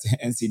say that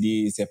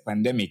NCD is a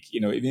pandemic.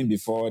 Even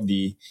before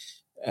the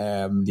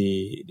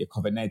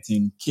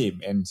COVID-19 came,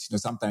 and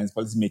sometimes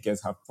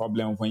policymakers have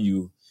problems when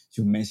you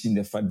mention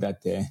the fact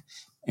that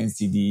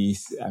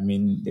NCDs,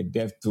 the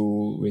death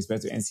toll with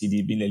respect to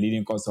NCD being the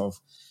leading cause of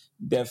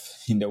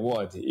death in the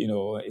world.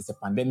 It's a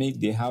pandemic.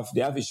 They have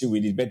issue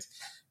with it, but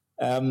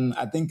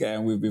I think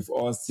we've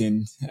all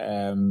seen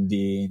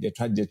the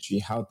trajectory,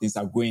 how things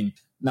are going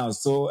now.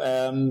 So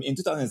in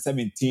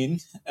 2017,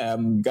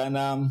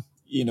 Ghana,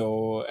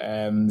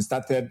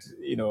 started,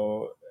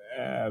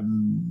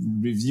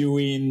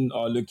 reviewing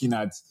or looking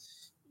at,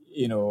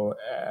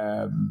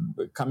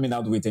 coming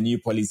out with a new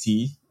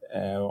policy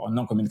on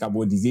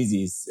non-communicable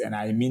diseases, and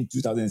I mean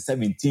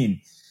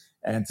 2017.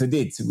 And to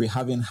date, we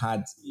haven't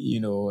had,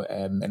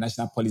 a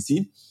national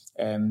policy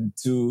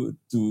to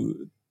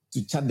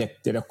chart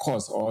the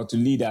course, or to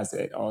lead us,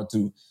 or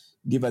to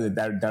give us a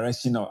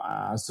direction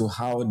as to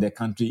how the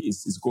country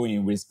is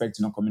going with respect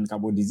to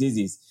non-communicable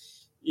diseases.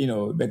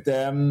 But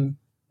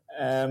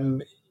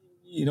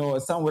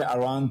somewhere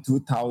around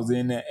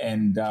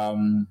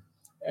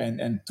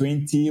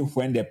 2020,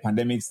 when the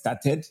pandemic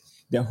started,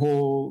 the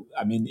whole,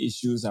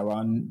 issues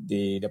around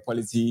the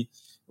policy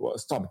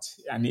was stopped.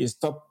 And it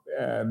stopped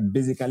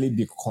basically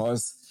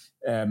because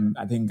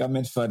I think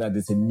government felt that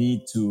there's a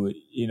need to,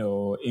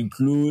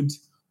 include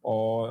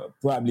or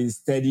probably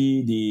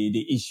study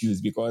the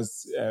issues,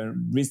 because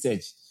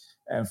research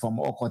from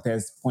all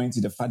quarters point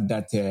to the fact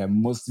that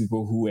most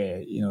people who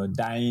were,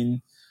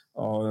 dying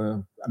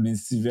or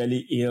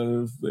severely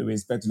ill with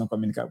respect to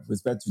non-communicable, with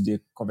respect to the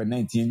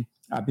COVID-19,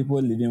 are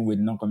people living with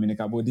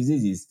non-communicable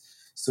diseases.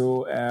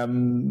 So,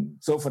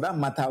 so for that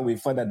matter, we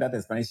thought that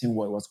explanation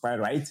was quite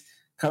right.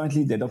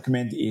 Currently, the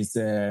document is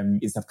a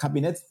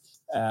cabinet,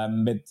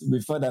 but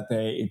we thought that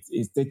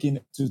it's taking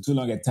too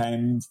long a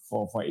time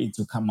for it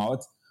to come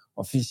out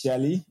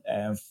officially.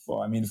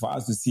 For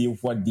us to see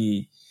what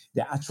the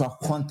actual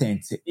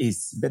content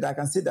is. But I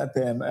can say that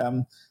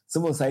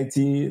civil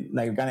society,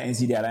 like Ghana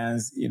NCD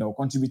Alliance,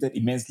 contributed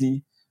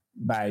immensely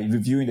by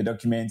reviewing the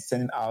documents,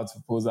 sending out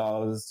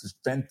proposals to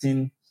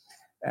strengthen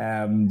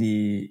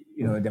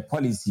the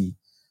policy.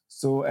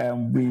 So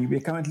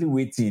we're currently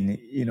waiting,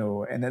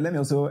 and let me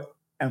also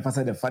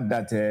emphasize the fact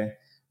that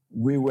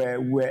we were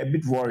a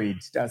bit worried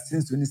that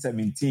since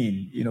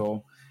 2017,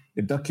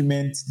 the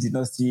document did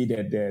not see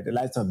the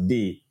light of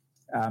day.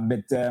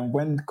 But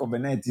when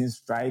COVID-19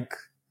 strike,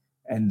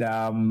 and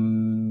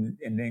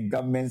then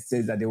government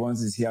says that they want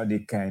to see how they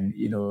can,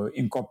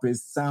 incorporate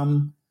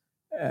some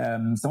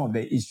of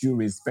the issue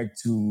with respect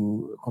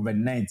to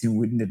COVID-19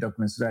 within the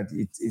document so that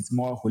it's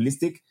more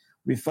holistic.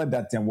 We felt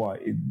that,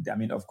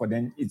 of course,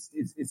 then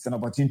it's an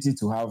opportunity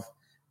to have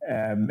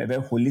a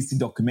very holistic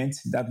document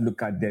that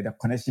look at the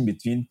connection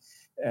between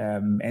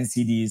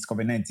NCDs,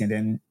 COVID-19, and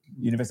then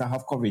universal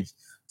health coverage.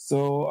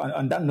 So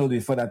on that note, we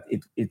thought that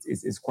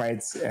it's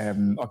quite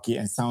okay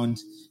and sound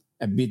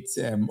a bit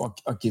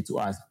okay to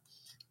us.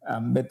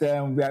 But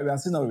we are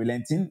still not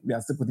relenting. We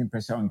are still putting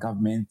pressure on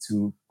government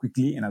to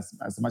quickly and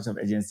as much of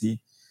agency,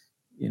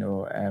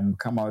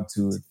 come out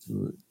to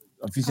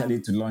officially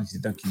to launch the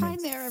document. Hi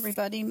there,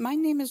 everybody. My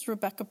name is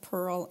Rebecca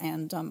Pearl,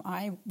 and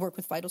I work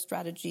with Vital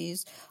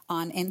Strategies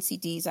on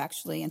NCDs,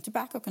 actually, and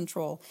tobacco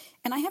control.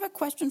 And I have a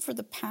question for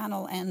the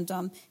panel, and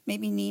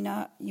maybe,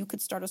 Nina, you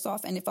could start us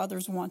off, and if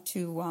others want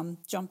to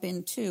jump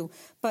in, too.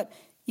 But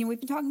we've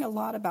been talking a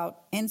lot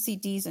about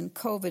NCDs and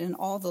COVID and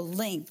all the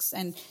links.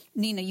 And,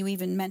 Nina, you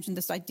even mentioned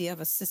this idea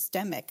of a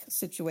systemic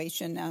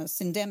situation, a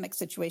syndemic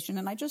situation.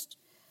 And I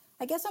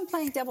guess I'm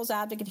playing devil's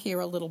advocate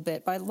here a little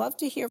bit, but I'd love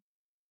to hear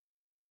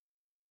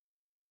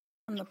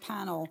from the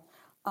panel.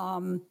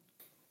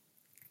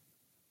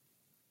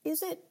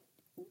 Is it,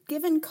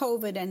 given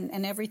COVID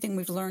and everything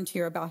we've learned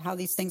here about how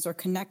these things are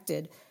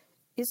connected,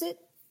 is it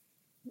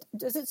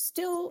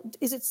still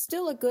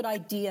a good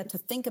idea to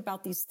think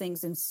about these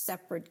things in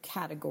separate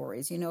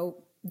categories?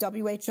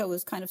 WHO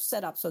is kind of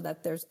set up so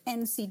that there's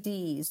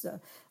NCDs,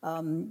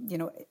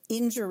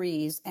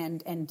 injuries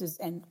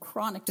and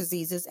chronic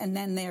diseases, and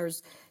then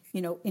there's,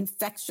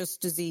 infectious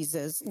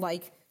diseases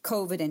like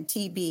COVID and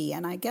TB.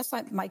 And I guess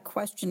my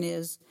question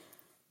is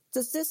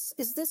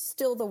this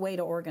still the way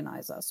to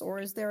organize us, or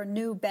is there a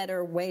new,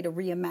 better way to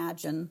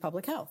reimagine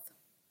public health?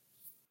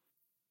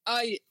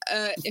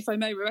 If I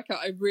may, Rebecca,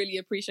 I really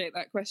appreciate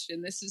that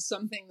question. This is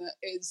something that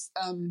is,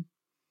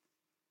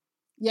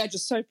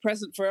 just so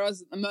present for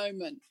us at the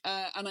moment.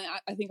 And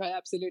I think I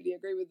absolutely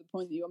agree with the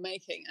point that you're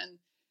making. And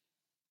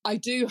I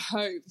do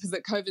hope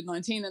that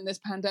COVID-19 and this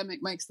pandemic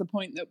makes the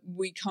point that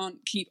we can't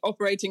keep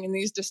operating in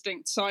these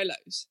distinct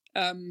silos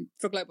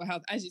for global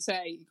health. As you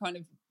say, kind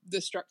of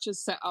the structures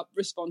set up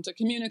respond to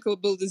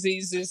communicable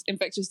diseases,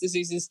 infectious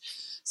diseases,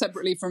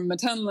 separately from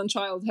maternal and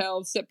child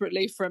health,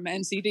 separately from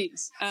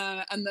NCDs.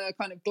 And the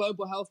kind of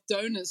global health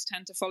donors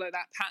tend to follow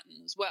that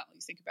pattern as well.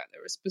 You think about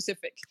there are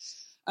specific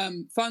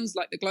funds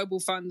like the Global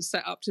Fund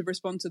set up to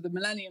respond to the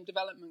Millennium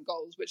Development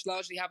Goals, which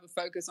largely have a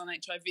focus on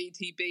HIV,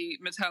 TB,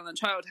 maternal and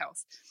child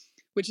health,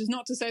 which is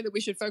not to say that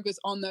we should focus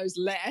on those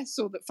less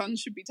or that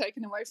funds should be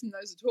taken away from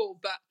those at all.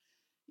 But,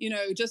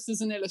 just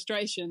as an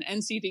illustration,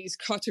 NCDs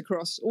cut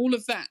across all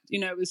of that.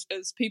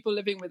 As people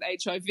living with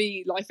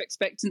HIV, life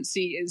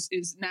expectancy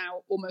is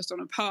now almost on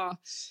a par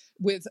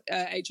with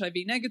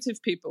HIV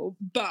negative people,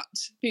 but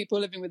people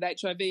living with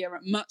HIV are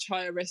at much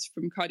higher risk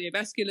from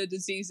cardiovascular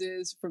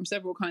diseases, from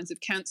several kinds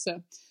of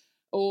cancer,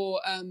 or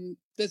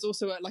there's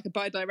also a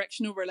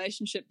bidirectional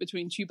relationship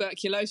between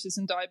tuberculosis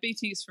and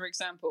diabetes, for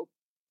example.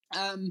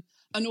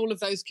 And all of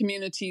those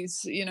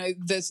communities,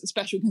 there's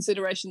special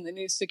consideration that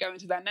needs to go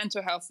into their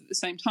mental health at the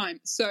same time.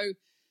 So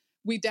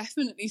we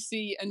definitely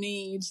see a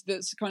need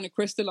that's kind of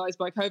crystallized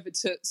by COVID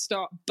to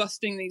start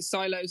busting these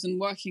silos and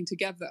working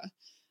together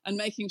and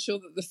making sure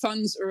that the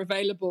funds are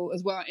available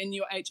as well in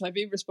your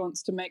HIV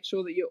response to make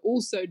sure that you're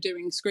also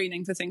doing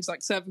screening for things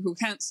like cervical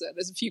cancer.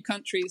 There's a few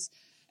countries,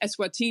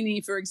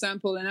 Eswatini, for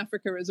example, in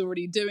Africa is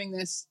already doing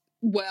this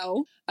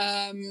well.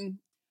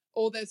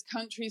 Or there's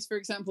countries, for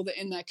example,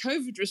 that in their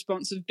COVID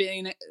response have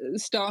been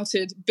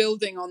started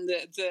building on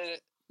the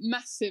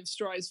massive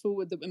strides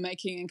forward that we're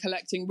making in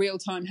collecting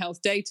real-time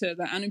health data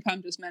that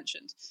Anupam just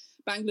mentioned.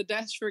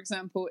 Bangladesh, for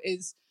example,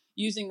 is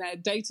using their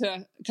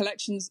data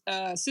collections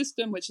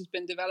system, which has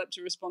been developed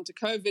to respond to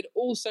COVID,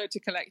 also to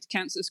collect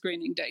cancer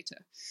screening data.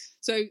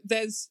 So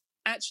there's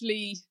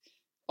actually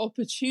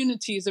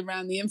opportunities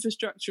around the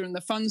infrastructure and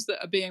the funds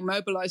that are being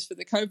mobilized for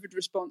the COVID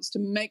response to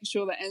make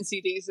sure that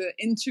NCDs are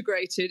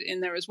integrated in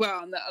there as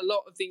well, and that a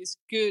lot of these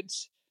good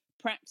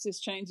practice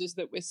changes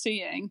that we're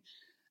seeing,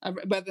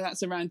 whether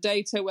that's around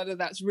data, whether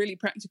that's really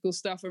practical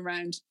stuff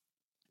around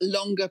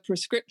longer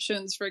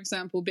prescriptions, for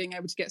example, being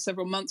able to get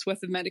several months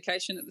worth of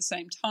medication at the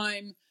same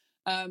time,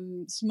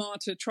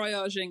 smarter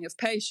triaging of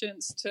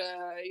patients to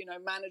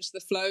manage the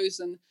flows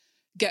and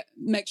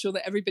make sure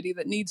that everybody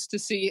that needs to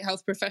see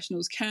health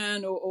professionals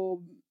can, or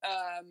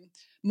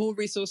more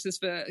resources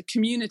for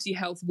community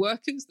health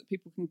workers, that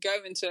people can go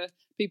into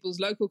people's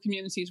local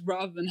communities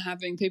rather than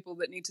having people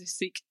that need to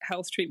seek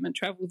health treatment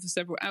travel for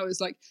several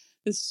hours.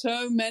 There's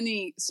so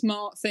many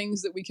smart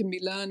things that we can be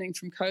learning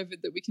from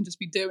COVID that we can just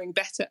be doing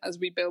better as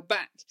we build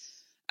back.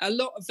 A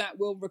lot of that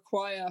will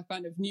require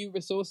kind of new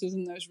resources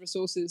and those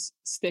resources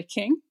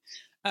sticking.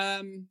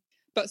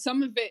 But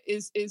some of it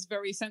is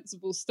very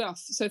sensible stuff.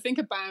 So think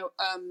about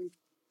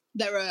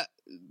there are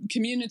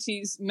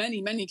communities,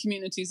 many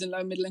communities in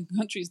low middle income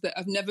countries that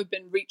have never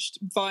been reached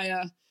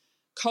via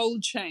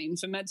cold chain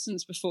for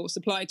medicines before,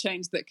 supply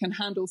chains that can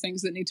handle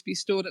things that need to be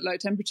stored at low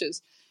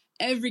temperatures.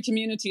 Every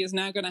community is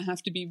now going to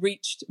have to be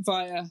reached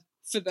via,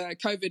 for the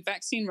COVID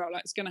vaccine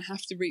rollout, it's going to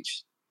have to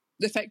reach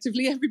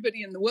effectively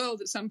everybody in the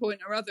world at some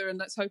point or other, and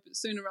let's hope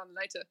it's sooner rather than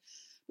later.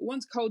 But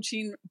once cold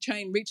chain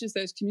reaches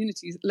those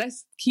communities,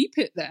 let's keep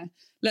it there.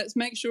 Let's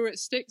make sure it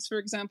sticks, for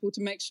example,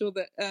 to make sure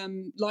that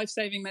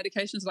life-saving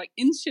medications like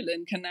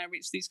insulin can now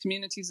reach these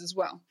communities as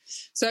well.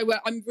 So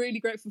I'm really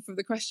grateful for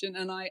the question,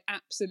 and I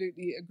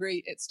absolutely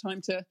agree. It's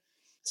time to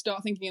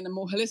start thinking in a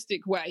more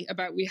holistic way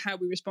about how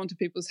we respond to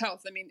people's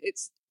health. I mean,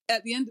 it's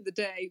at the end of the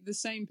day, the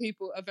same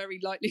people are very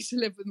likely to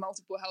live with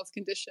multiple health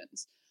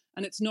conditions.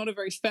 And it's not a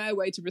very fair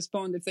way to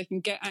respond if they can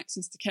get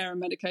access to care and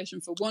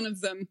medication for one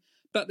of them,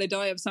 but they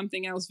die of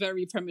something else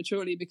very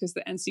prematurely because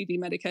the NCD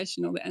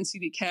medication or the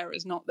NCD care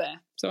is not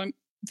there. So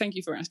thank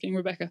you for asking,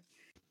 Rebecca.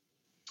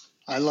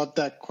 I love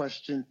that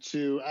question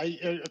too.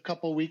 A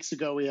couple of weeks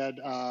ago, we had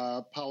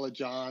Paula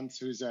Johns,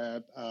 who's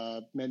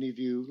many of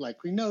you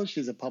likely know.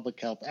 She's a public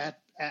health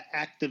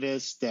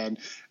activist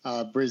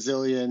and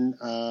Brazilian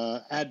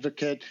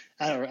advocate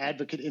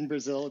in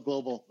Brazil, a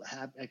global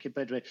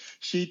advocate.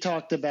 She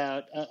talked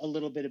about a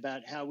little bit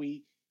about how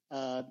we,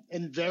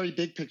 in very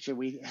big picture,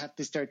 we have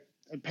to start.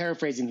 I'm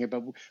paraphrasing here,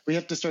 but we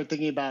have to start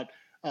thinking about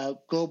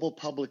global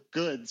public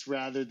goods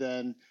rather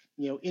than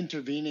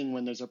intervening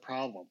when there's a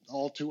problem.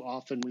 All too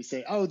often we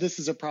say, oh, this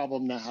is a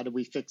problem now, how do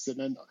we fix it?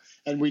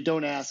 And we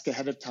don't ask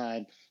ahead of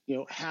time,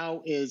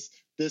 how is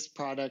this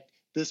product,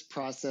 this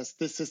process,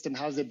 this system,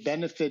 how's it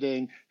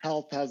benefiting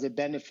health, how's it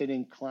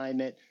benefiting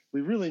climate?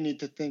 We really need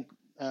to think,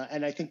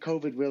 and I think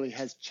COVID really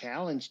has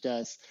challenged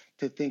us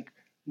to think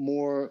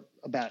more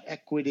about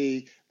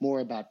equity,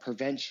 more about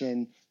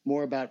prevention,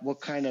 more about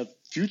what kind of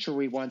future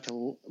we want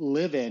to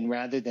live in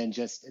rather than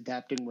just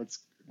adapting what's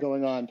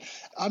going on.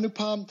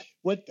 Anupam,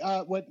 what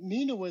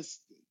Nina was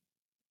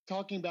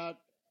talking about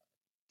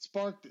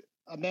sparked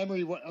a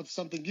memory of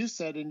something you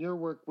said in your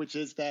work, which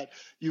is that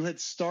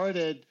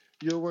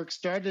your work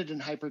started in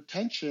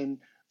hypertension,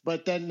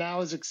 but then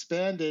now is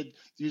expanded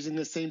using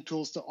the same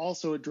tools to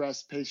also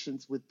address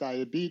patients with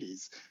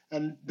diabetes.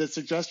 And the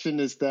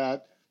suggestion is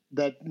that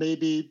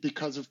maybe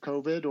because of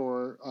COVID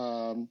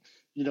or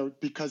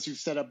because you've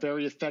set up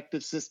very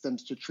effective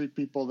systems to treat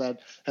people that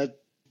had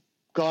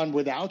gone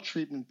without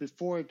treatment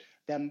before,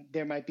 then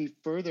there might be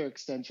further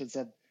extensions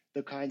of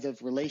the kinds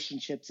of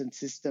relationships and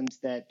systems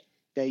that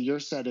you're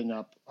setting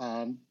up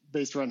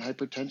based around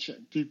hypertension.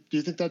 Do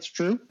you think that's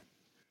true?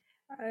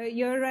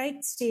 You're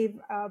right, Steve.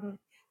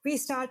 We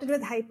started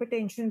with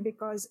hypertension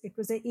because it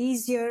was an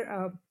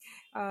easier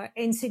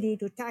NCD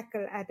to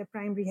tackle at a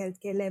primary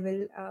healthcare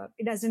level.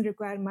 It doesn't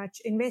require much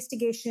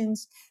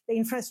investigations. The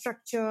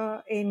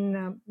infrastructure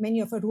in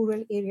many of our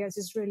rural areas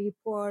is really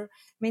poor.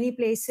 Many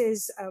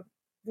places,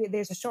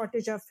 there's a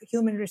shortage of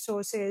human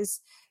resources.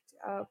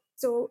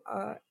 So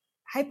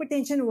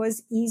hypertension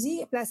was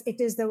easy, plus it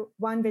is the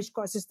one which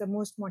causes the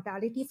most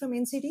mortality from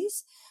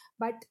NCDs.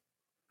 But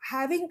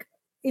having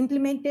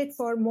implemented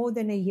for more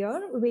than a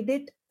year, we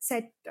did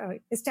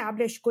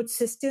establish good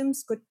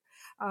systems,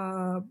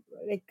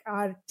 like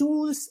our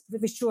tools,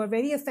 which were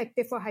very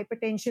effective for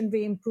hypertension.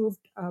 We improved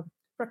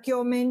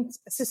procurement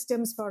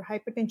systems for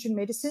hypertension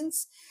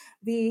medicines.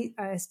 We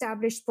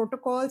established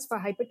protocols for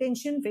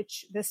hypertension,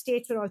 which the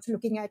states were also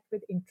looking at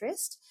with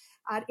interest.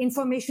 Our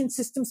information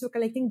systems for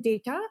collecting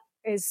data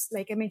is,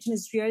 like I mentioned,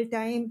 is real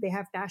time. They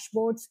have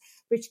dashboards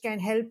which can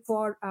help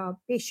for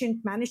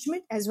patient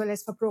management as well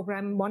as for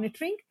program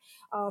monitoring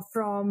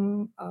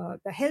from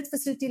the health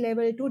facility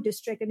level to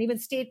district, and even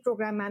state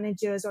program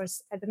managers or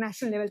at the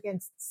national level can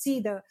see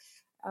the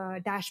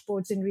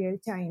dashboards in real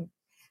time.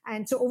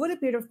 And so over a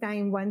period of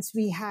time, once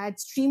we had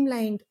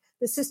streamlined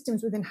the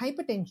systems within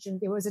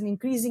hypertension, there was an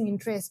increasing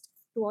interest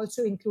to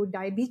also include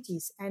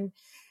diabetes. And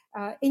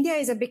India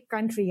is a big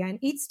country and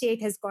each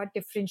state has got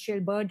differential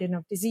burden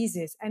of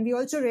diseases. And we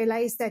also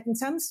realized that in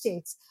some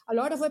states, a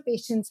lot of our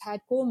patients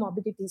had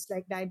comorbidities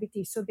like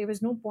diabetes. So there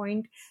was no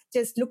point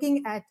just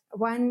looking at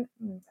one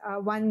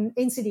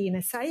NCD in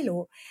a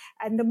silo.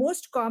 And the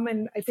most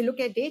common, if you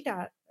look at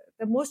data,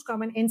 the most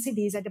common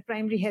NCDs at the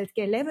primary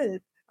healthcare level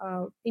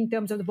in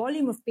terms of the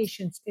volume of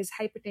patients is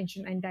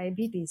hypertension and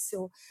diabetes.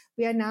 So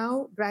we are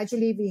now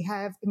gradually, we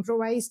have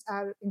improvised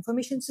our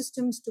information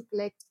systems to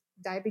collect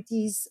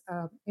diabetes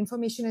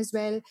information as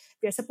well.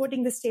 We are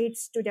supporting the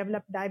states to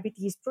develop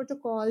diabetes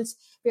protocols.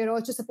 We are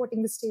also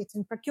supporting the states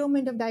in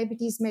procurement of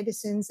diabetes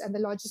medicines and the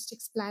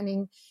logistics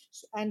planning.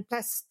 And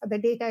plus the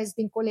data is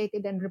being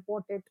collated and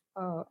reported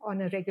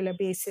on a regular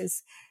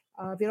basis.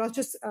 We are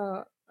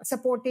also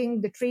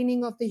supporting the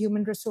training of the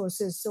human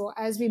resources. So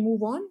as we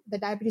move on, the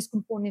diabetes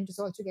component is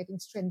also getting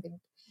strengthened.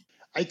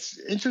 It's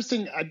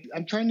interesting.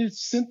 I'm trying to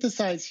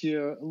synthesize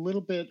here a little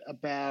bit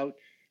about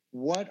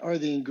what are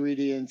the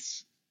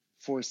ingredients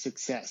for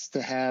success,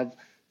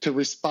 to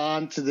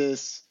respond to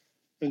this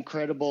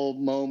incredible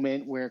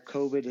moment where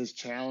COVID has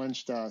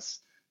challenged us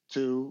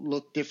to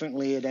look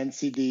differently at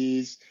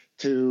NCDs,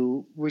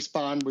 to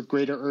respond with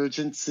greater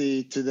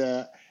urgency to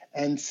the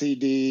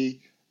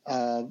NCD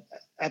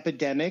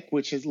epidemic,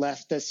 which has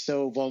left us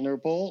so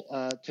vulnerable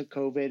to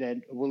COVID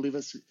and will leave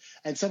us.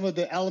 And some of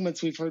the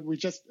elements we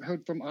just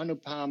heard from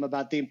Anupam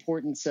about the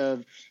importance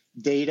of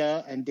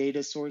data and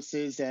data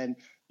sources, and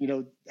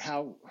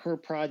how her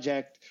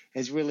project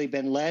has really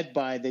been led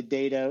by the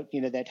data,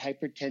 that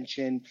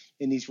hypertension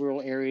in these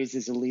rural areas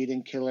is a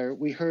leading killer.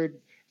 We heard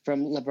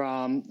from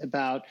Labram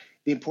about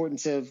the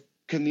importance of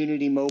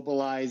community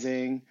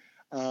mobilizing,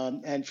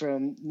 and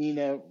from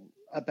Nina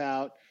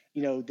about,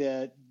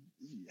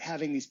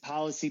 having these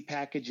policy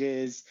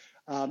packages,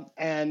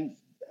 and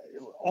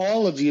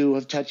all of you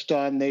have touched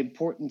on the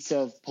importance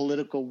of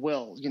political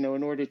will. In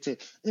order to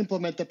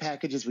implement the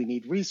packages, we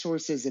need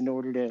resources. In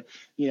order to,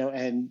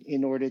 and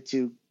in order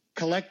to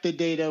collect the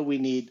data, we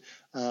need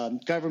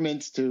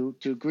governments to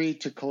agree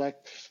to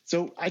collect.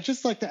 So I'd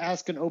just like to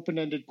ask an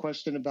open-ended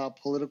question about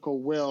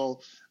political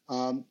will,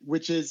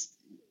 which is,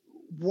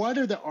 what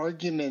are the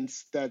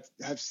arguments that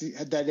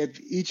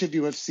each of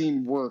you have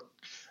seen work?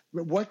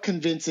 What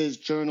convinces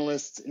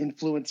journalists,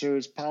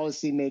 influencers,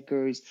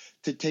 policymakers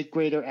to take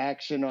greater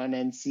action on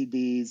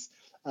NCDs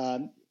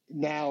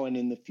now and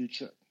in the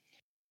future?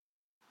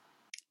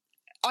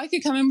 I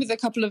could come in with a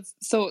couple of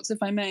thoughts,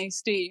 if I may,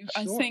 Steve.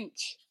 Sure. I think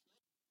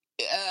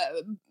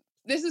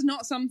this is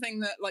not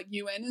something that like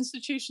UN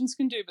institutions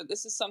can do, but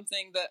this is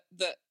something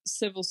that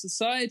civil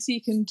society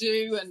can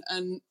do,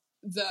 and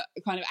that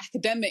kind of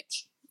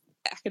academics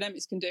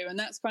can do, and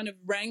that's kind of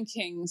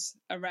rankings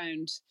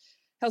around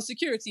health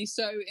security.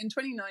 So in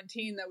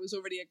 2019, there was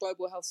already a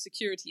global health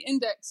security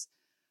index,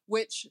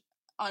 which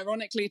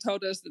ironically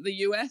told us that the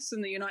US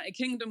and the United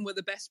Kingdom were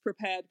the best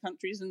prepared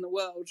countries in the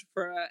world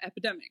for an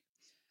epidemic.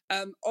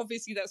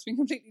 Obviously, that's been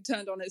completely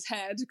turned on its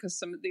head, because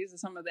these are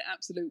some of the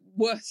absolute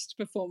worst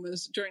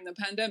performers during the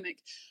pandemic.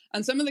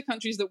 And some of the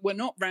countries that were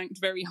not ranked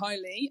very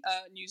highly,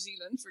 New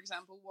Zealand, for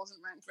example,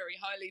 wasn't ranked very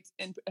highly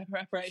in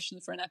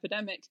preparation for an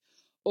epidemic,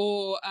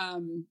 or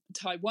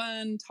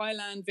Taiwan,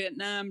 Thailand,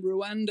 Vietnam,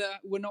 Rwanda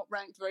were not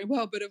ranked very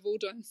well, but have all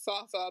done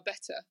far, far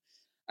better.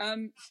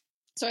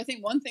 So I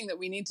think one thing that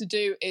we need to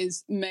do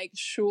is make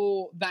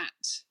sure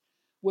that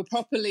we're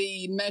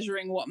properly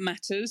measuring what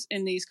matters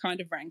in these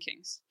kind of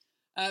rankings.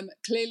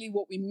 Clearly,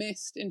 what we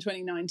missed in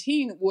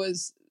 2019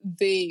 was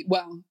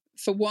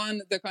for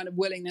one, the kind of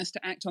willingness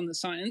to act on the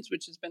science,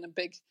 which has been a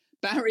big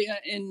barrier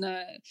in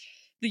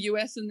the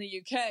US and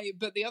the UK.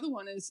 But the other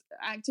one is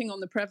acting on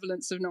the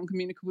prevalence of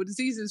non-communicable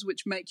diseases,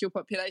 which make your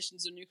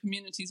populations and your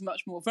communities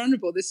much more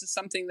vulnerable. This is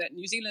something that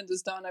New Zealand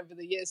has done over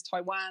the years.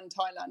 Taiwan,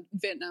 Thailand,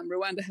 Vietnam,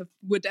 Rwanda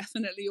were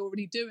definitely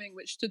already doing,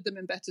 which stood them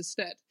in better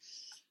stead.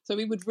 So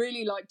we would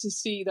really like to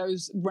see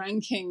those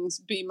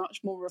rankings be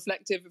much more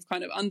reflective of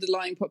kind of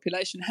underlying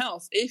population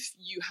health. If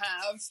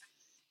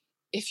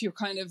you're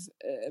kind of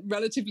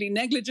relatively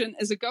negligent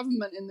as a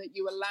government in that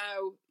you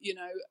allow,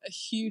 a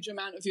huge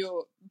amount of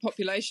your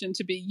population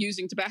to be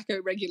using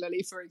tobacco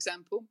regularly, for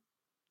example,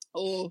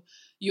 or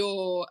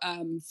your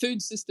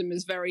food system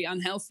is very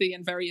unhealthy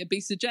and very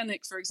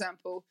obesogenic, for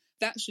example,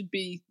 that should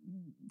be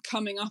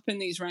coming up in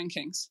these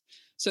rankings,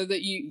 so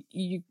that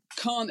you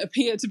can't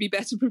appear to be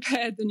better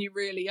prepared than you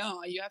really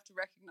are. You have to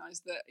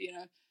recognize that,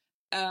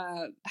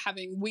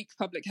 having weak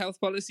public health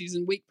policies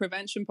and weak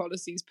prevention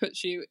policies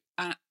puts you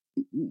at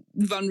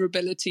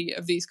vulnerability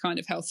of these kind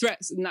of health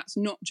threats. And that's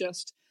not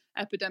just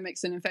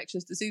epidemics and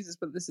infectious diseases,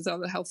 but this is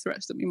other health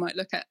threats that we might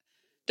look at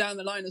down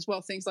the line as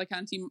well, things like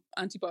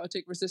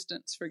antibiotic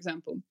resistance, for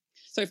example.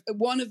 So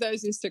one of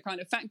those is to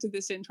kind of factor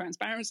this in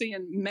transparency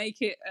and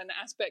make it an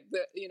aspect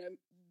that,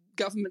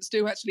 governments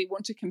do actually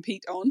want to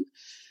compete on.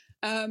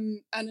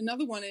 And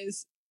another one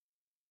is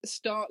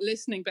start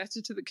listening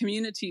better to the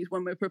communities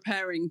when we're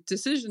preparing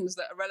decisions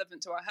that are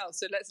relevant to our health.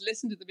 So let's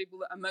listen to the people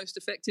that are most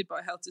affected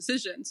by health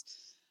decisions.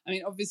 I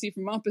mean, obviously,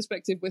 from our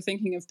perspective, we're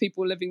thinking of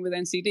people living with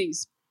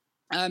NCDs.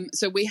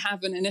 So we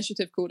have an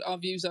initiative called Our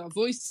Views, Our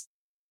Voices,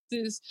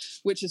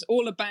 which is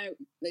all about,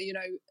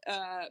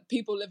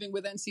 people living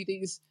with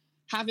NCDs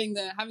having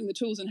the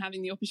tools and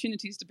having the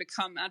opportunities to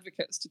become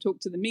advocates, to talk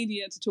to the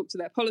media, to talk to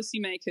their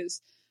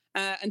policymakers,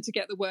 and to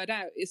get the word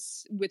out.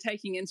 We're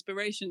taking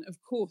inspiration,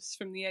 of course,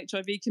 from the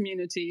HIV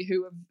community,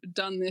 who have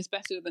done this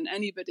better than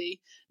anybody.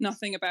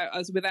 Nothing about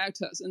us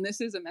without us. And this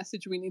is a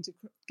message we need to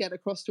get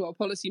across to our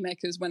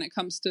policymakers when it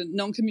comes to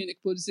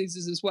non-communicable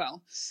diseases as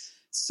well.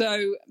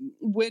 So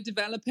we're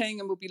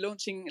developing, and we'll be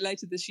launching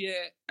later this year,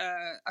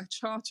 a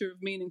charter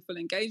of meaningful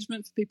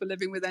engagement for people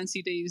living with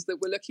NCDs that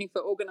we're looking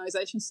for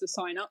organizations to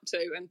sign up to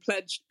and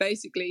pledge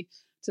basically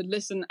to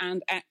listen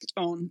and act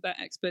on that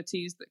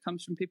expertise that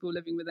comes from people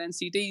living with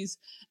NCDs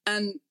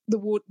and the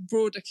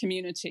broader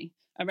community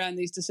around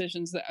these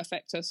decisions that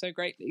affect us so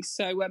greatly.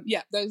 So,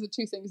 those are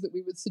two things that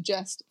we would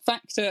suggest.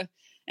 Factor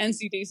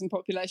NCDs and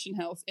population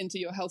health into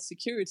your health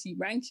security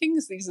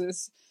rankings. This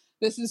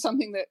is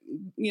something that,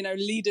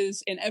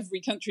 leaders in every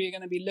country are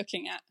going to be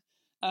looking at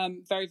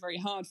very, very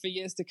hard for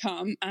years to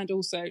come. And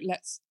also,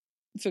 let's,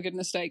 for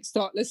goodness sake,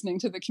 start listening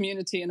to the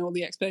community and all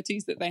the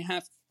expertise that they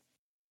have.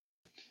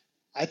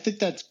 I think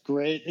that's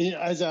great.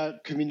 As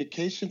a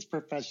communications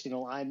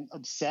professional, I'm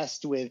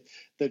obsessed with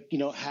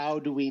how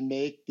do we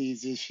make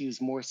these issues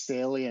more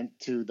salient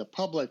to the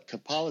public, to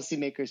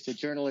policymakers, to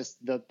journalists,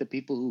 the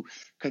people who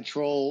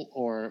control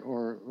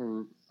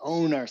or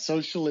own our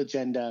social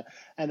agenda.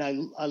 And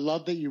I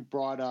love that you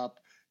brought up,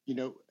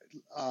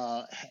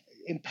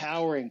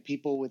 empowering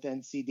people with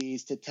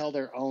NCDs to tell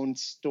their own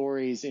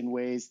stories in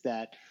ways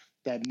that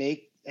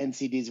make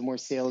NCDs a more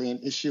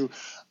salient issue.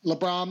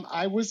 Labram,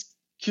 I was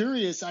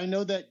curious, I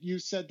know that you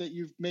said that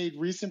you've made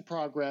recent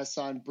progress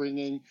on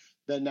bringing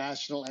the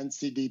national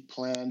NCD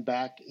plan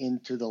back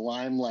into the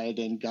limelight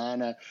in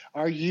Ghana.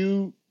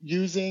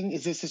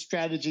 Is this a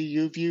strategy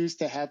you've used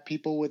to have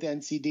people with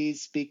NCDs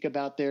speak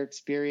about their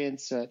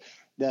experience,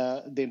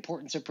 the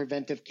importance of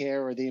preventive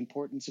care or the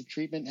importance of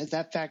treatment? Has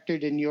that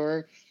factored in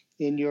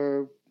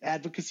your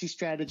advocacy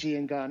strategy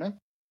in Ghana?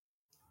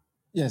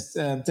 Yes,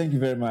 thank you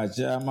very much.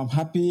 I'm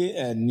happy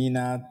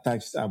Nina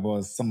touched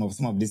about some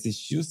of these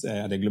issues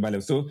at the global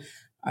level. So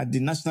at the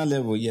national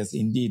level, yes,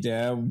 indeed,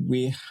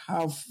 we've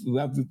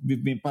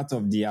been part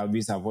of the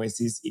Albisa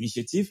Voices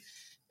initiative.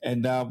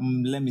 And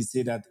let me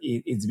say that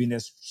it's been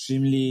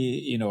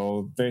extremely,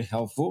 very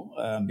helpful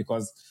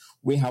because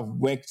we have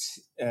worked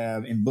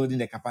in building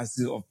the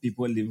capacity of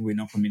people living with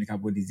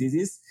non-communicable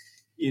diseases,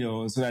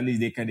 so at least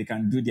they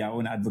can do their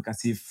own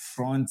advocacy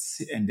front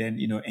and then,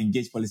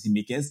 engage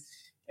policymakers.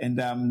 And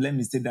let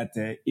me say that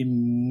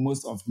in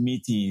most of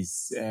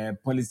meetings,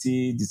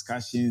 policy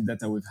discussions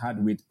that we've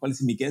had with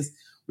policymakers,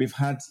 we've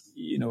had,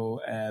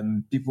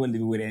 people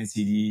living with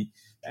NCD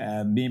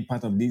being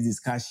part of this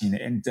discussion.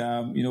 And,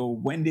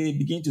 when they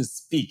begin to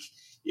speak,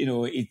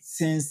 it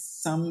sends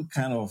some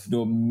kind of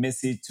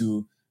message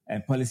to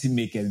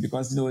policymakers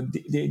because,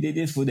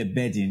 they feel the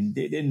burden.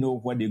 They know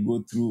what they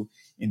go through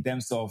in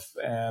terms of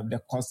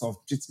the cost of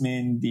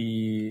treatment,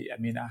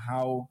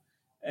 how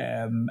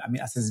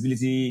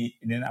accessibility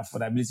and then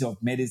affordability of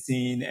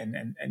medicine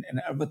and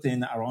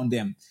everything around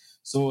them.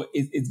 So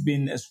it's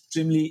been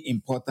extremely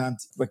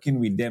important working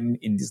with them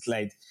in this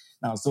light.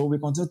 Now, so we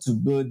continue to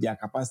build their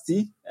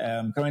capacity.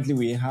 Currently,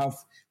 we have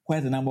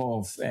quite a number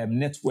of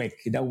network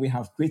that we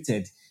have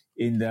created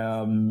in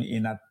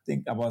I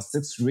think about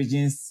 6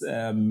 regions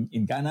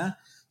in Ghana.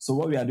 So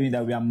what we are doing is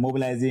that we are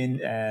mobilizing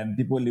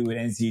people living with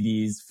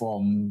NCDs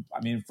from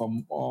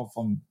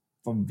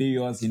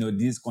various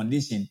disease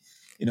conditions.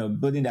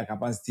 Building their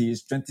capacity,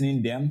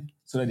 strengthening them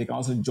so that they can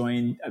also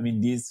join,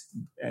 these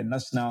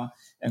national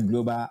and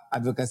global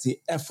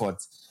advocacy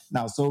efforts.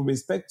 Now, so with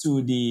respect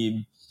to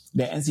the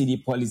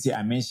NCD policy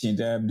I mentioned,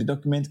 the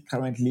document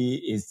currently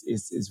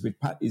is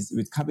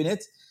with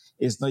Cabinet.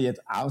 It's not yet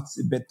out,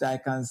 but I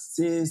can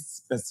say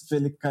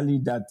specifically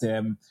that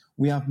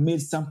we have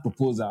made some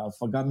proposal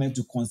for government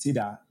to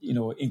consider,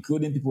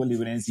 including people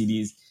living with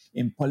NCDs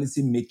in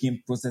policy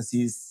making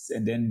processes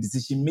and then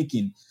decision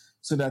making,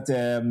 so that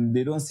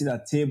they don't sit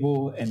at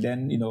table and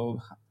then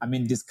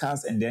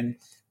discuss and then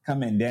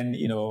come and then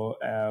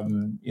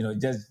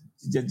just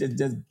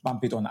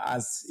bump it on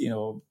us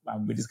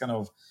with this kind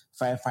of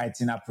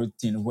firefighting approach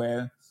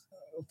where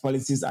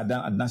policies are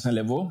done at national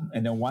level,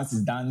 and then once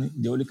it's done,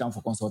 they only come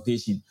for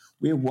consultation.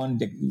 We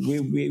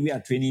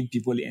are training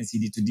people in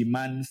NCD to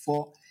demand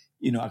for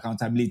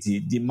accountability,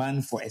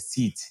 demand for a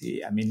seat.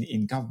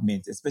 In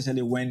government,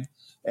 especially when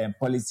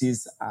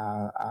policies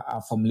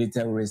are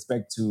formulated with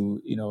respect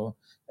to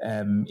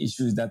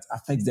issues that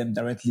affect them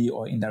directly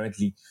or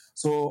indirectly.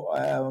 So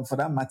for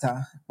that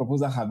matter,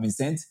 proposals have been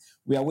sent.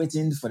 We are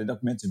waiting for the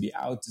document to be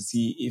out to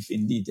see if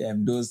indeed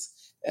those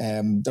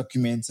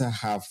documents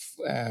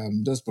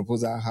those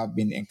proposals have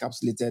been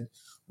encapsulated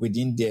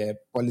within the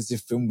policy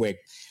framework.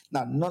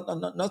 Now,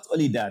 not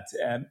only that,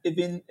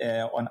 even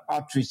on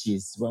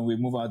outreaches, when we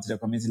move out to the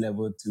community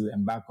level to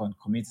embark on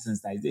community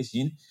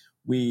sensitization,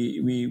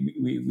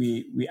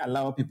 we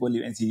allow people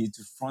in NCD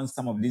to front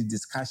some of these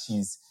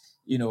discussions,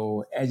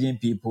 urging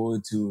people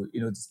to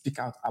speak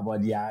out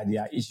about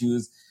their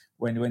issues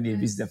when they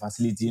visit the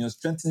facility,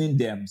 strengthening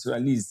them so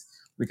at least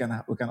we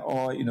can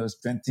all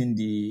strengthen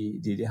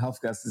the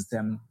healthcare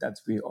system that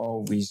we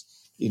all wish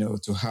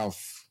to have.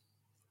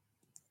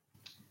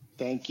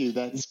 Thank you.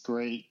 That's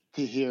great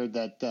to hear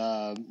that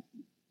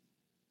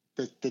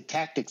the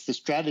tactics, the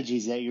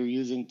strategies that you're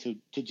using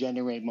to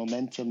generate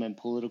momentum and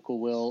political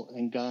will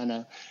in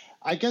Ghana.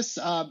 I guess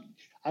I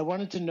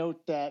wanted to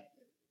note that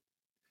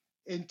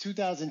in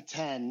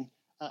 2010,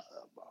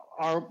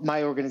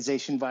 my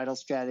organization, Vital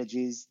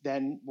Strategies,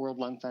 then World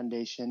Lung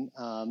Foundation,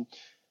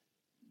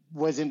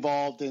 was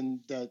involved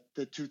in the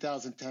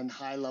 2010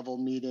 high-level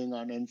meeting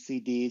on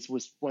NCDs,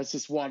 was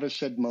this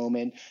watershed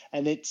moment.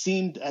 And it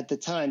seemed at the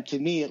time, to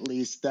me at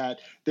least, that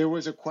there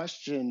was a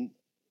question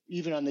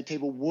even on the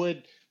table,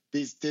 would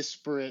these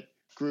disparate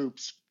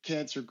groups,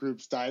 cancer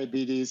groups,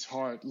 diabetes,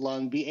 heart,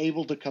 lung, be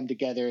able to come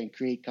together and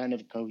create kind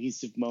of a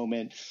cohesive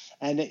moment?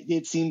 And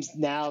it seems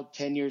now,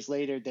 10 years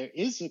later, there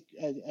is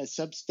a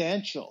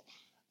substantial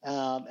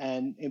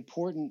and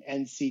important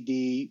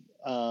NCD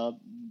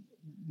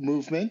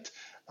movement.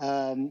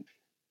 But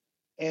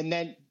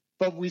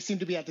we seem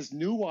to be at this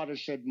new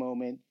watershed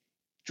moment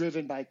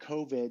driven by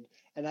COVID.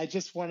 And I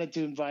just wanted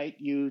to invite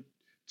you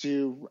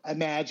to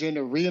imagine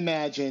or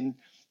reimagine,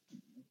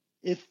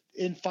 if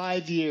in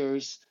 5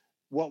 years,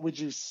 what would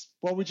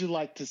you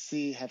like to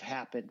see have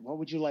happened? What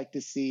would you like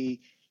to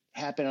see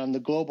happen on the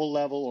global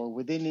level or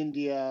within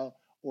India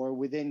or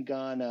within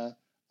Ghana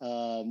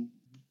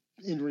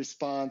in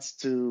response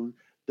to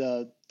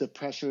the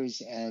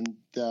pressures and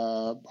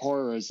the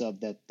horrors of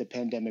the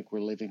pandemic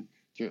we're living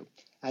through?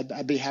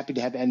 I'd be happy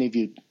to have any of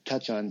you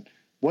touch on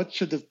what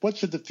should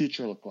the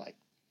future look like.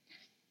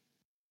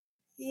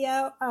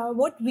 Yeah,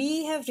 what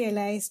we have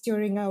realized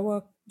during our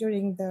work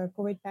during the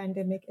COVID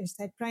pandemic is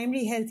that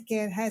primary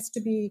healthcare has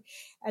to be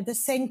at the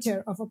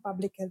center of a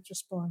public health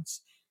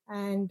response.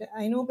 And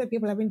I know that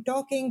people have been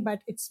talking,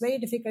 but it's very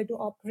difficult to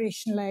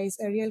operationalize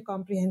a real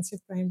comprehensive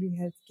primary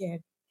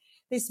healthcare.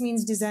 This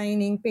means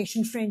designing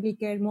patient-friendly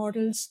care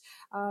models,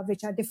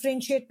 which are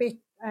differentiated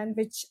and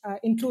which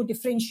include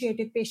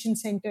differentiated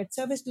patient-centered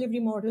service delivery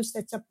models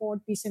that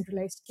support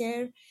decentralized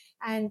care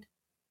and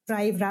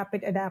drive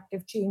rapid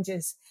adaptive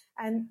changes.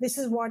 And this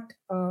is what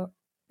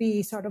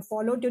we sort of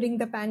followed during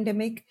the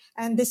pandemic.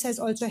 And this has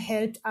also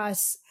helped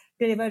us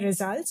deliver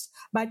results.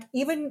 But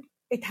even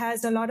it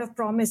has a lot of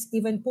promise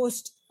even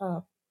post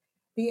the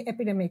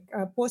epidemic,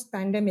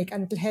 post-pandemic,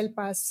 and it will help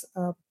us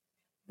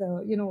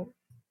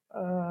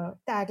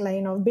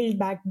tagline of build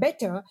back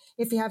better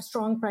if we have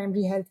strong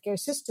primary healthcare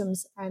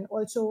systems and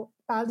also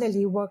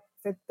parallelly work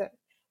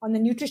on the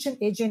nutrition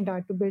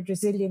agenda to build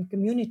resilient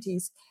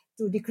communities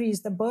to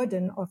decrease the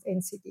burden of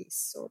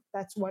NCDs. So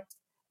that's what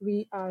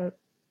we are.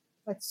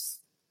 That's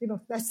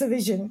the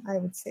vision, I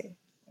would say.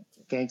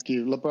 Thank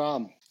you,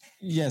 Labram.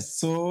 Yes.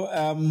 So,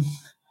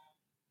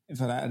 in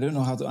fact, I don't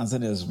know how to answer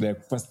this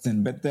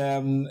question, but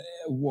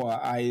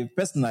I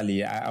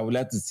personally, I would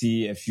like to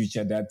see a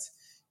future that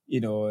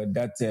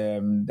that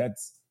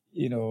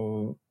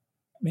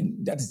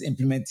is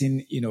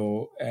implementing,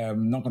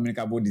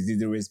 non-communicable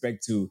disease with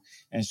respect to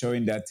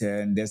ensuring that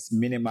there's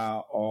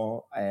minimal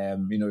or,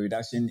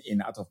 reduction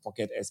in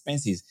out-of-pocket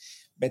expenses.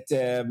 But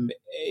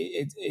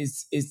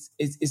it's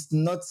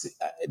not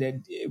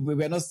that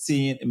we're not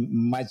seeing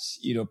much,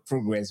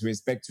 progress with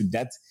respect to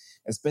that,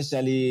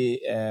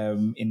 especially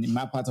in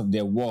my part of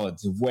the world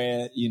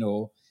where,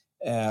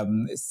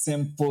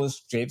 simple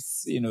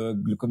strips,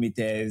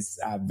 glucometers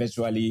are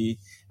virtually,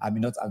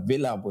 not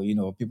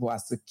available. People are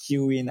still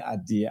queuing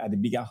at the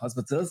bigger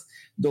hospitals,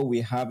 though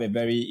we have a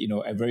very,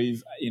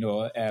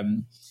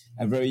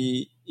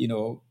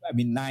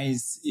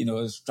 nice,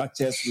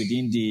 structures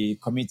within the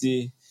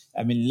community,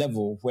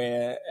 level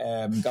where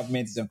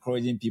government is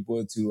encouraging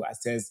people to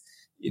access,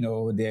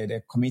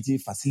 the community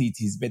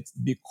facilities, but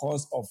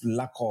because of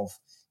lack of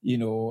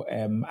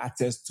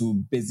access to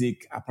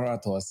basic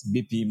apparatus,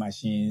 BP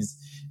machines,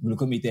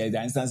 glucometers.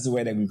 There are instances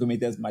where the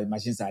glucometers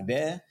machines are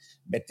there,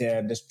 but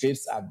the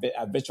strips are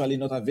virtually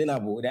not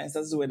available. There are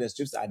instances where the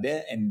strips are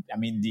there, and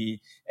then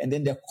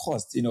the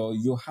cost.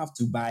 You have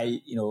to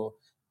buy,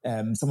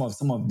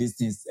 some of these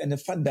things, and the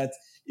fact that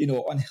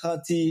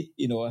unhealthy,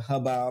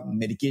 herbal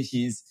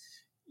medications,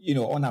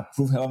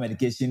 unapproved herbal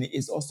medication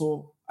is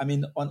also,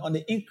 on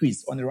the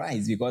increase, on the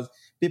rise, because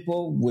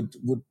people would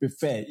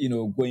prefer,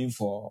 going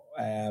for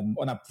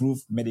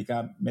unapproved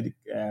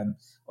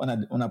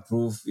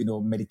unapproved,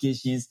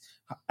 medications,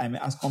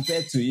 as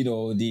compared to,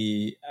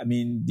 the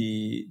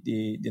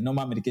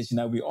normal medication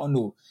that we all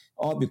know,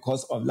 all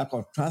because of lack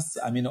of trust,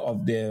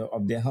 of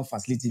the health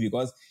facility,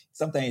 because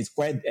sometimes it's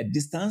quite a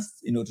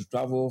distance, to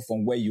travel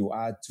from where you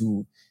are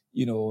to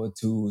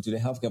the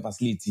healthcare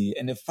facility.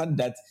 And the fact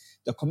that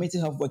the community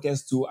health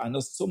workers too are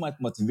not so much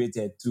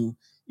motivated to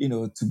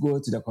go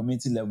to the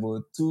community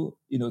level to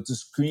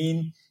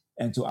screen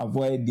and to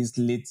avoid this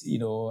late,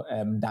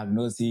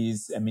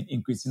 diagnosis,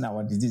 increasing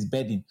our disease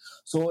burden.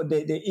 So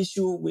the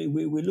issue, we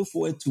look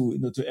forward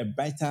to, to a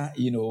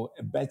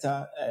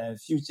better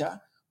future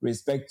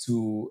respect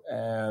to,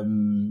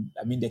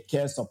 the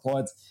care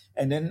support,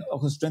 and then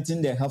also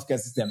strengthening the healthcare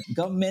system.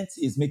 Government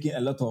is making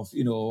a lot of,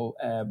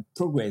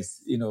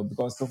 progress,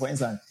 because, so for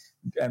instance,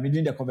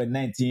 during the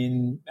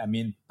COVID-19,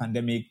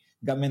 pandemic,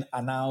 government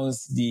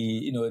announced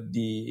the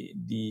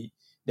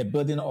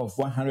building of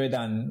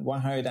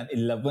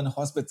 111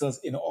 hospitals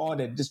in all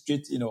the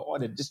districts,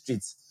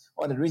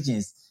 all the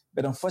regions.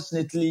 But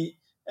unfortunately,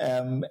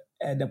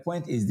 the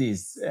point is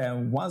this: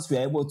 once we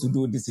are able to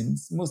do this,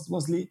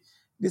 mostly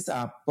these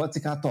are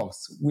political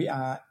talks. We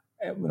are,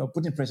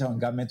 putting pressure on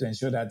government to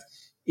ensure that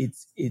it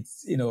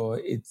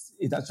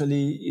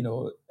actually,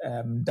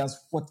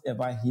 does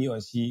whatever he or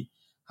she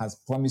has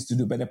promised to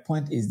do. But the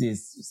point is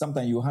this: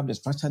 sometimes you have the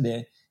structure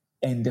there,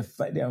 and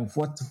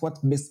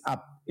what makes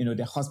up,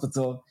 the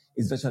hospital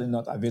is virtually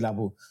not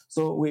available.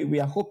 So we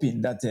are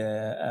hoping that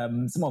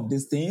some of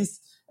these things,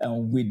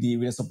 with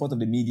the support of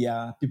the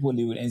media, people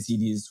live with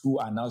NCDs who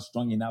are now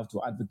strong enough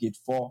to advocate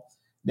for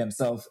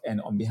themselves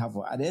and on behalf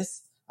of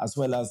others, as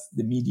well as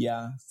the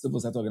media, civil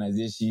society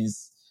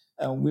organizations,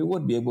 we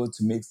would be able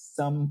to make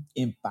some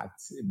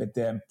impact, but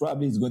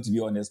probably it's going to be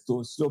on a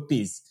slow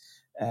pace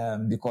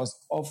because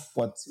of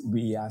what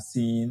we are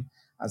seeing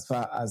as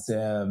far as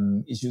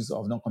issues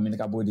of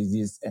non-communicable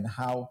disease and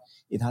how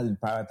it has been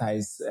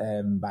prioritized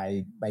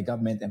by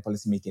government and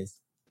policymakers.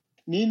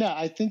 Nina,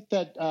 I think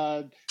that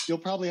you'll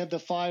probably have the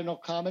final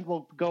comment.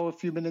 We'll go a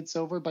few minutes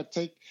over, but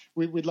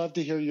we'd love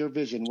to hear your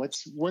vision.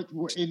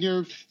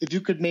 If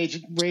you could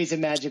raise a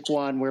magic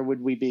wand, where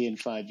would we be in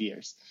 5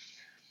 years?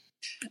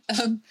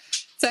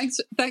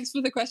 Thanks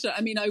for the question.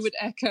 I mean, I would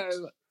echo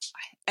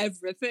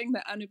everything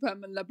that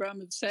Anupam and Labram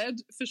have said,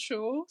 for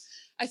sure.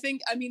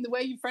 The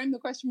way you framed the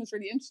question was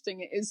really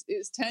interesting.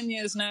 It's 10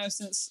 years now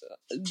since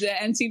the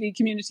NCD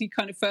community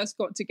kind of first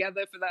got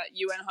together for that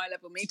UN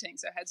high-level meeting.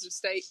 So heads of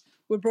state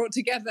were brought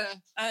together.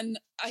 And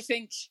I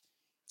think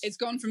it's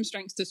gone from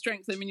strength to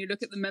strength. I mean, you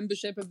look at the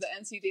membership of the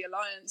NCD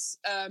Alliance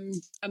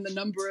and the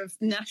number of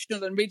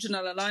national and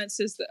regional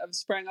alliances that have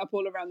sprang up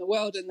all around the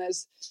world. And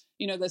there's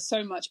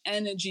so much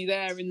energy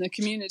there in the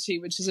community,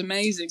 which is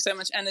amazing. So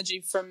much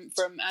energy from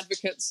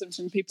advocates and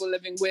from people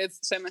living with,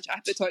 so much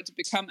appetite to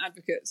become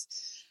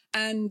advocates.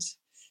 And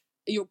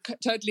you're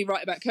totally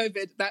right about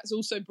COVID. That's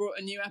also brought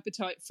a new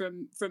appetite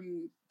from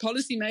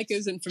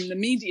policymakers and from the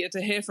media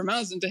to hear from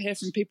us and to hear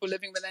from people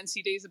living with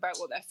NCDs about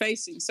what they're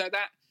facing. So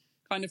that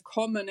kind of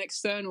common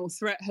external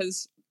threat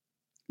has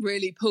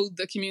really pulled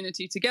the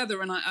community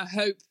together, and I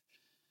hope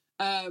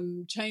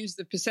change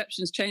the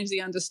perceptions, change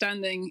the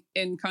understanding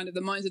in kind of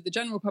the minds of the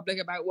general public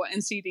about what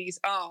NCDs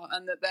are,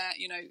 and that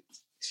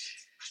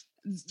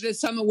there's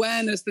some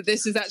awareness that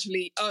this is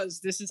actually us,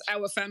 this is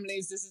our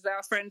families, this is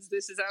our friends,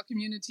 this is our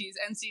communities.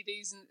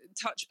 NCDs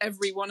touch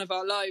every one of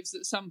our lives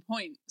at some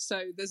point.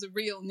 So there's a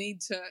real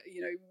need to,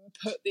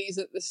 put these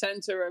at the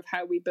center of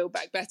how we build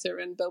back better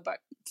and build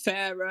back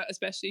fairer,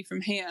 especially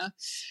from here.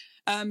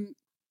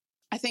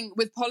 I think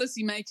with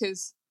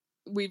policymakers,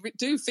 we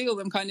do feel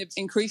them kind of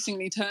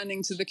increasingly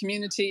turning to the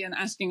community and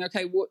asking,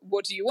 okay,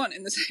 what do you want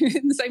in the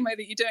same way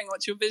that you're doing?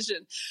 What's your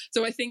vision?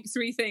 So I think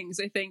three things.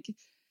 I think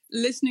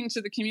listening to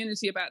the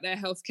community about their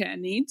healthcare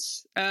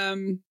needs,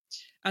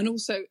 and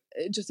also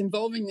just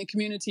involving the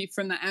community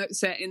from the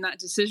outset in that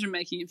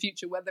decision-making in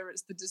future, whether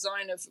it's the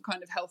design of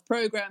kind of health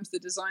programs, the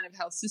design of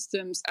health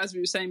systems, as we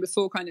were saying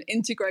before, kind of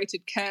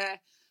integrated care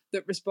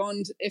that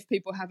respond if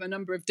people have a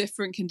number of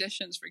different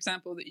conditions, for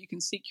example, that you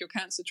can seek your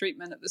cancer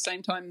treatment at the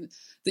same time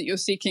that you're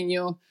seeking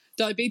your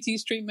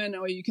diabetes treatment,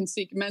 or you can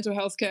seek mental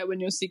health care when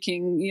you're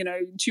seeking,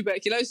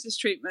 tuberculosis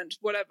treatment,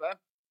 whatever.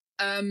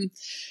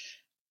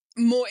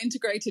 More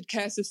integrated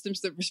care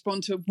systems that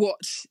respond to what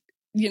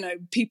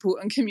people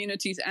and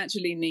communities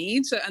actually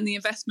need. So, and the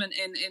investment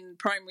in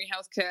primary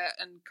healthcare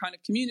and kind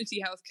of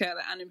community healthcare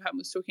that Anupam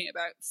was talking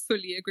about,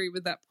 fully agree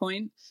with that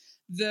point.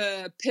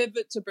 The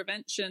pivot to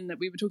prevention that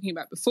we were talking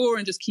about before,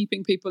 and just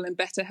keeping people in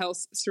better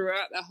health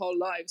throughout their whole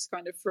lives,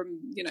 kind of from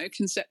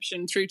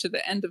conception through to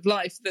the end of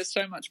life. There's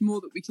so much more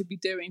that we could be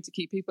doing to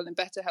keep people in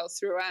better health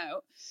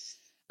throughout.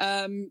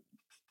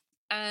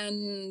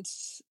 And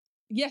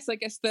yes, I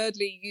guess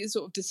thirdly,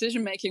 sort of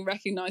decision making,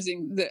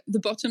 recognizing that the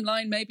bottom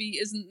line maybe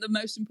isn't the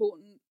most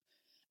important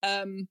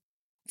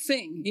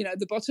thing.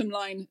 The bottom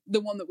line, the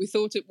one that we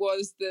thought it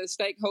was, the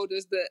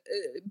stakeholders that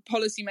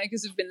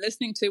policymakers have been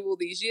listening to all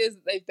these years,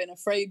 that they've been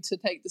afraid to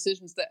take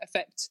decisions that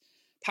affect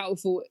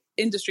powerful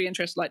industry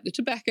interests like the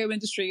tobacco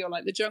industry or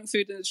like the junk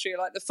food industry or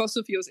like the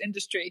fossil fuels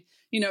industry.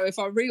 If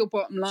our real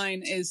bottom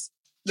line is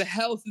the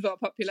health of our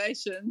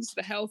populations,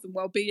 the health and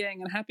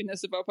well-being and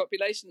happiness of our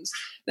populations,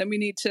 then we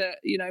need to,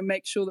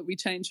 make sure that we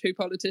change who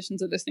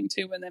politicians are listening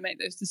to when they make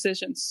those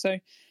decisions. So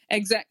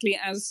exactly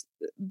as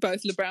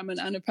both Labram and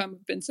Anupam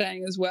have been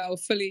saying as well,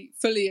 fully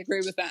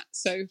agree with that.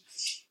 So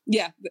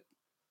yeah,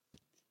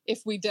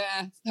 if we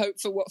dare hope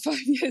for what 5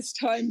 years'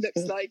 time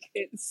looks like,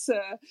 it's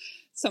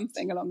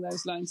something along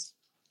those lines.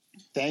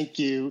 Thank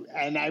you.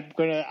 And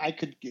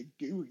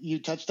you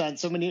touched on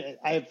so many,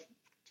 I have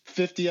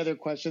 50 other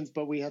questions,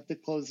 but we have to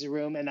close the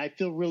room. And I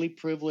feel really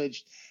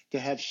privileged to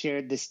have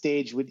shared the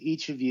stage with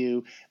each of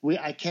you.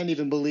 I can't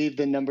even believe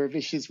the number of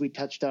issues we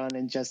touched on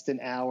in just an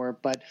hour,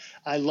 but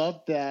I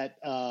love that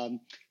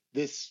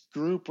this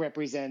group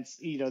represents,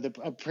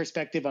 a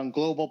perspective on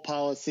global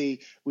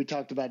policy. We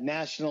talked about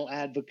national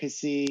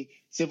advocacy,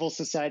 civil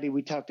society.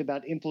 We talked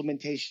about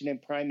implementation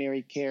and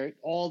primary care,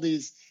 all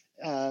these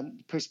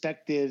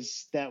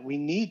perspectives that we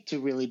need to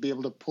really be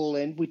able to pull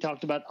in. We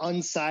talked about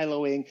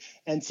unsiloing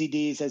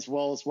NCDs as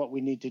well as what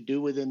we need to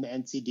do within the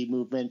NCD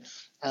movement.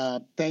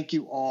 Thank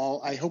you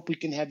all. I hope we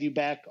can have you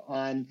back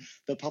on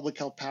the Public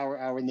Health Power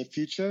Hour in the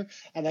future.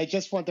 And I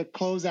just want to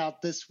close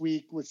out this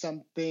week with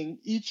something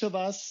each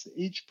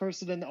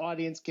person in the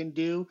audience can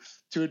do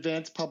to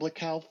advance public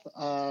health.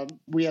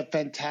 We have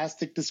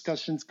fantastic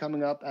discussions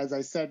coming up. As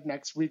I said,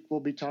 next week we'll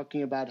be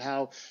talking about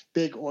how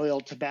big oil,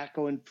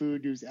 tobacco, and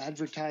food use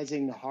advertising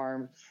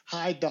to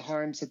hide the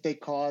harms that they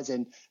cause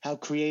and how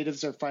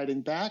creatives are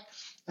fighting back.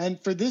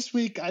 And for this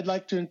week, I'd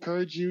like to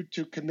encourage you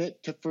to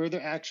commit to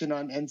further action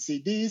on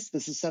NCDs.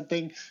 This is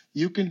something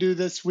you can do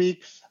this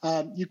week.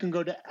 You can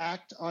go to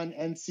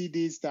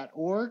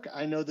actonncds.org.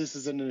 I know this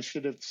is an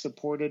initiative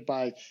supported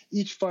by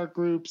each of our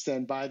groups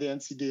and by the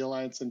NCD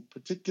Alliance in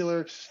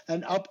particular.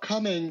 And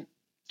upcoming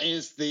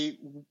is the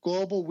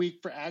Global Week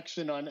for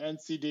Action on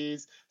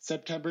NCDs,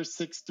 September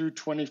 6th through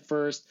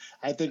 21st.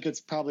 I think it's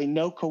probably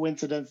no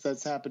coincidence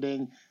that's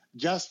happening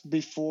just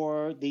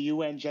before the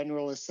UN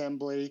General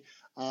Assembly,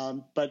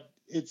 but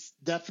it's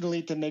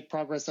definitely to make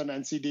progress on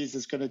NCDs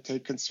is going to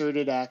take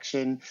concerted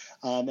action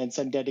and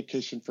some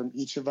dedication from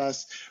each of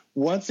us.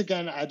 Once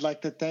again, I'd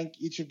like to thank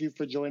each of you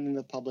for joining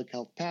the Public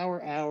Health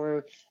Power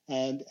Hour,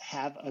 and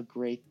have a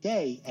great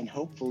day, and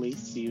hopefully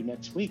see you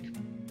next week.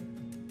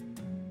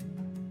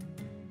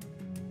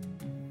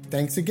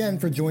 Thanks again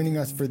for joining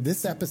us for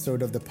this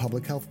episode of the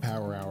Public Health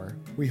Power Hour.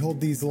 We hold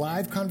these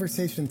live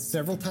conversations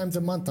several times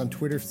a month on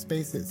Twitter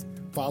Spaces.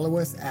 Follow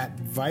us at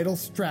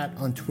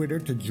VitalStrat on Twitter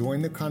to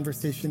join the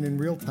conversation in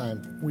real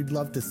time. We'd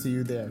love to see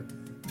you there.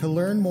 To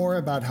learn more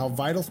about how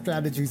Vital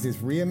Strategies is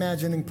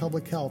reimagining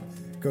public health,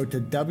 go to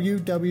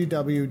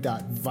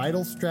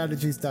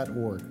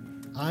www.vitalstrategies.org.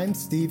 I'm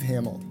Steve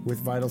Hamill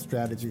with Vital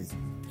Strategies.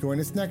 Join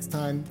us next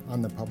time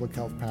on the Public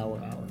Health Power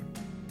Hour.